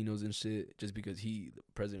 Latinos and shit just because the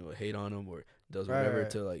president will hate on them or does whatever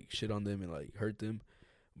to, like, shit on them and, like, hurt them.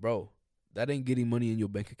 Bro, that ain't getting money in your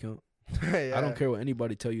bank account. Yeah. I don't care what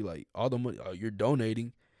anybody tell you, like, all the money, you're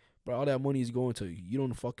donating. Bro, all that money is going to, you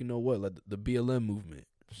don't fucking know what, like, the BLM movement.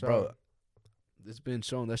 So, bro, it's been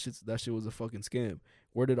shown that shit was a fucking scam.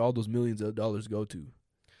 Where did all those millions of dollars go to?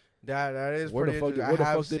 That is where the fuck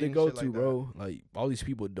did it go to, like bro? Like all these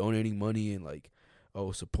people donating money and like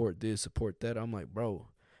oh, support this, support that. I'm like, bro,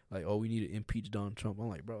 like, oh, we need to impeach Donald Trump. I'm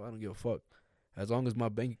like, bro, I don't give a fuck. As long as my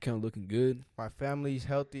bank account looking good, My family's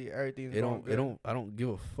healthy. Everything's going good. I don't give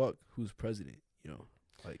a fuck who's president.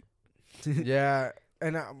 Like, Yeah,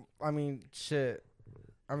 and I mean, shit.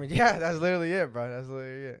 I mean, yeah, that's literally it, bro. That's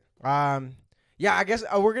literally it. Yeah, I guess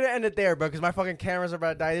we're gonna end it there, bro, because my fucking cameras are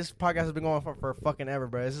about to die. This podcast has been going for fucking ever,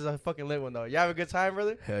 bro. This is a fucking lit one, though. You have a good time,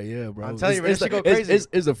 brother? hell yeah, bro. I'm telling you, bro, this shit go crazy.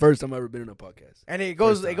 It's the first time I've ever been in a podcast. And it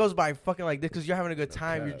First time. goes by fucking like this because you're having a good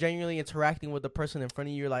time. You're cap. genuinely interacting with the person in front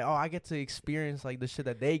of you. You're like, oh, I get to experience like the shit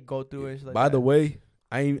that they go through and shit like By that. the way,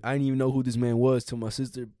 I didn't even know who this man was till my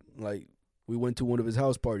sister, like, we went to one of his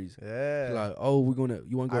house parties. Yeah. She's like, oh, you want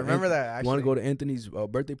to go? I remember that, You actually. want to go to Anthony's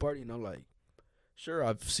birthday party? And I'm like, sure,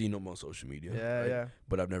 I've seen him on social media. Yeah, right? yeah.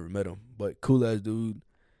 But I've never met him. But cool ass dude,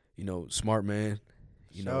 smart man.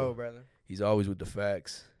 Brother. He's always with the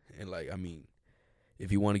facts. And like, I mean,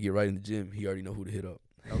 if you want to get right in the gym, he already know who to hit up.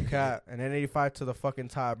 No cap. And N85 to the fucking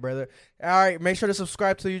top, brother. All right, make sure to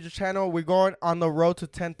subscribe to the YouTube channel. We're going on the road to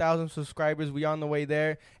 10,000 subscribers. We on the way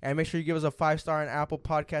there. And make sure you give us a 5-star on Apple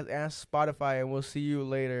Podcast and Spotify. And we'll see you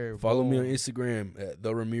later. Follow me on Boom. Instagram at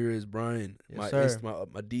the Ramirez Brian. Yes, sir.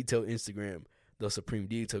 My detailed Instagram, the Supreme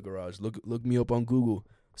Detail Garage. Look me up on Google,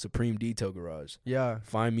 Supreme Detail Garage. Yeah.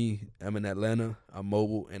 Find me. I'm in Atlanta. I'm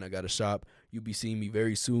mobile, and I got a shop. You'll be seeing me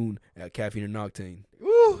very soon at Caffeine and Octane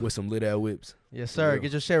Woo. with some lit-ass whips. Yes, sir. real.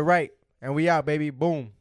 Get your shit right. And we out, baby. Boom.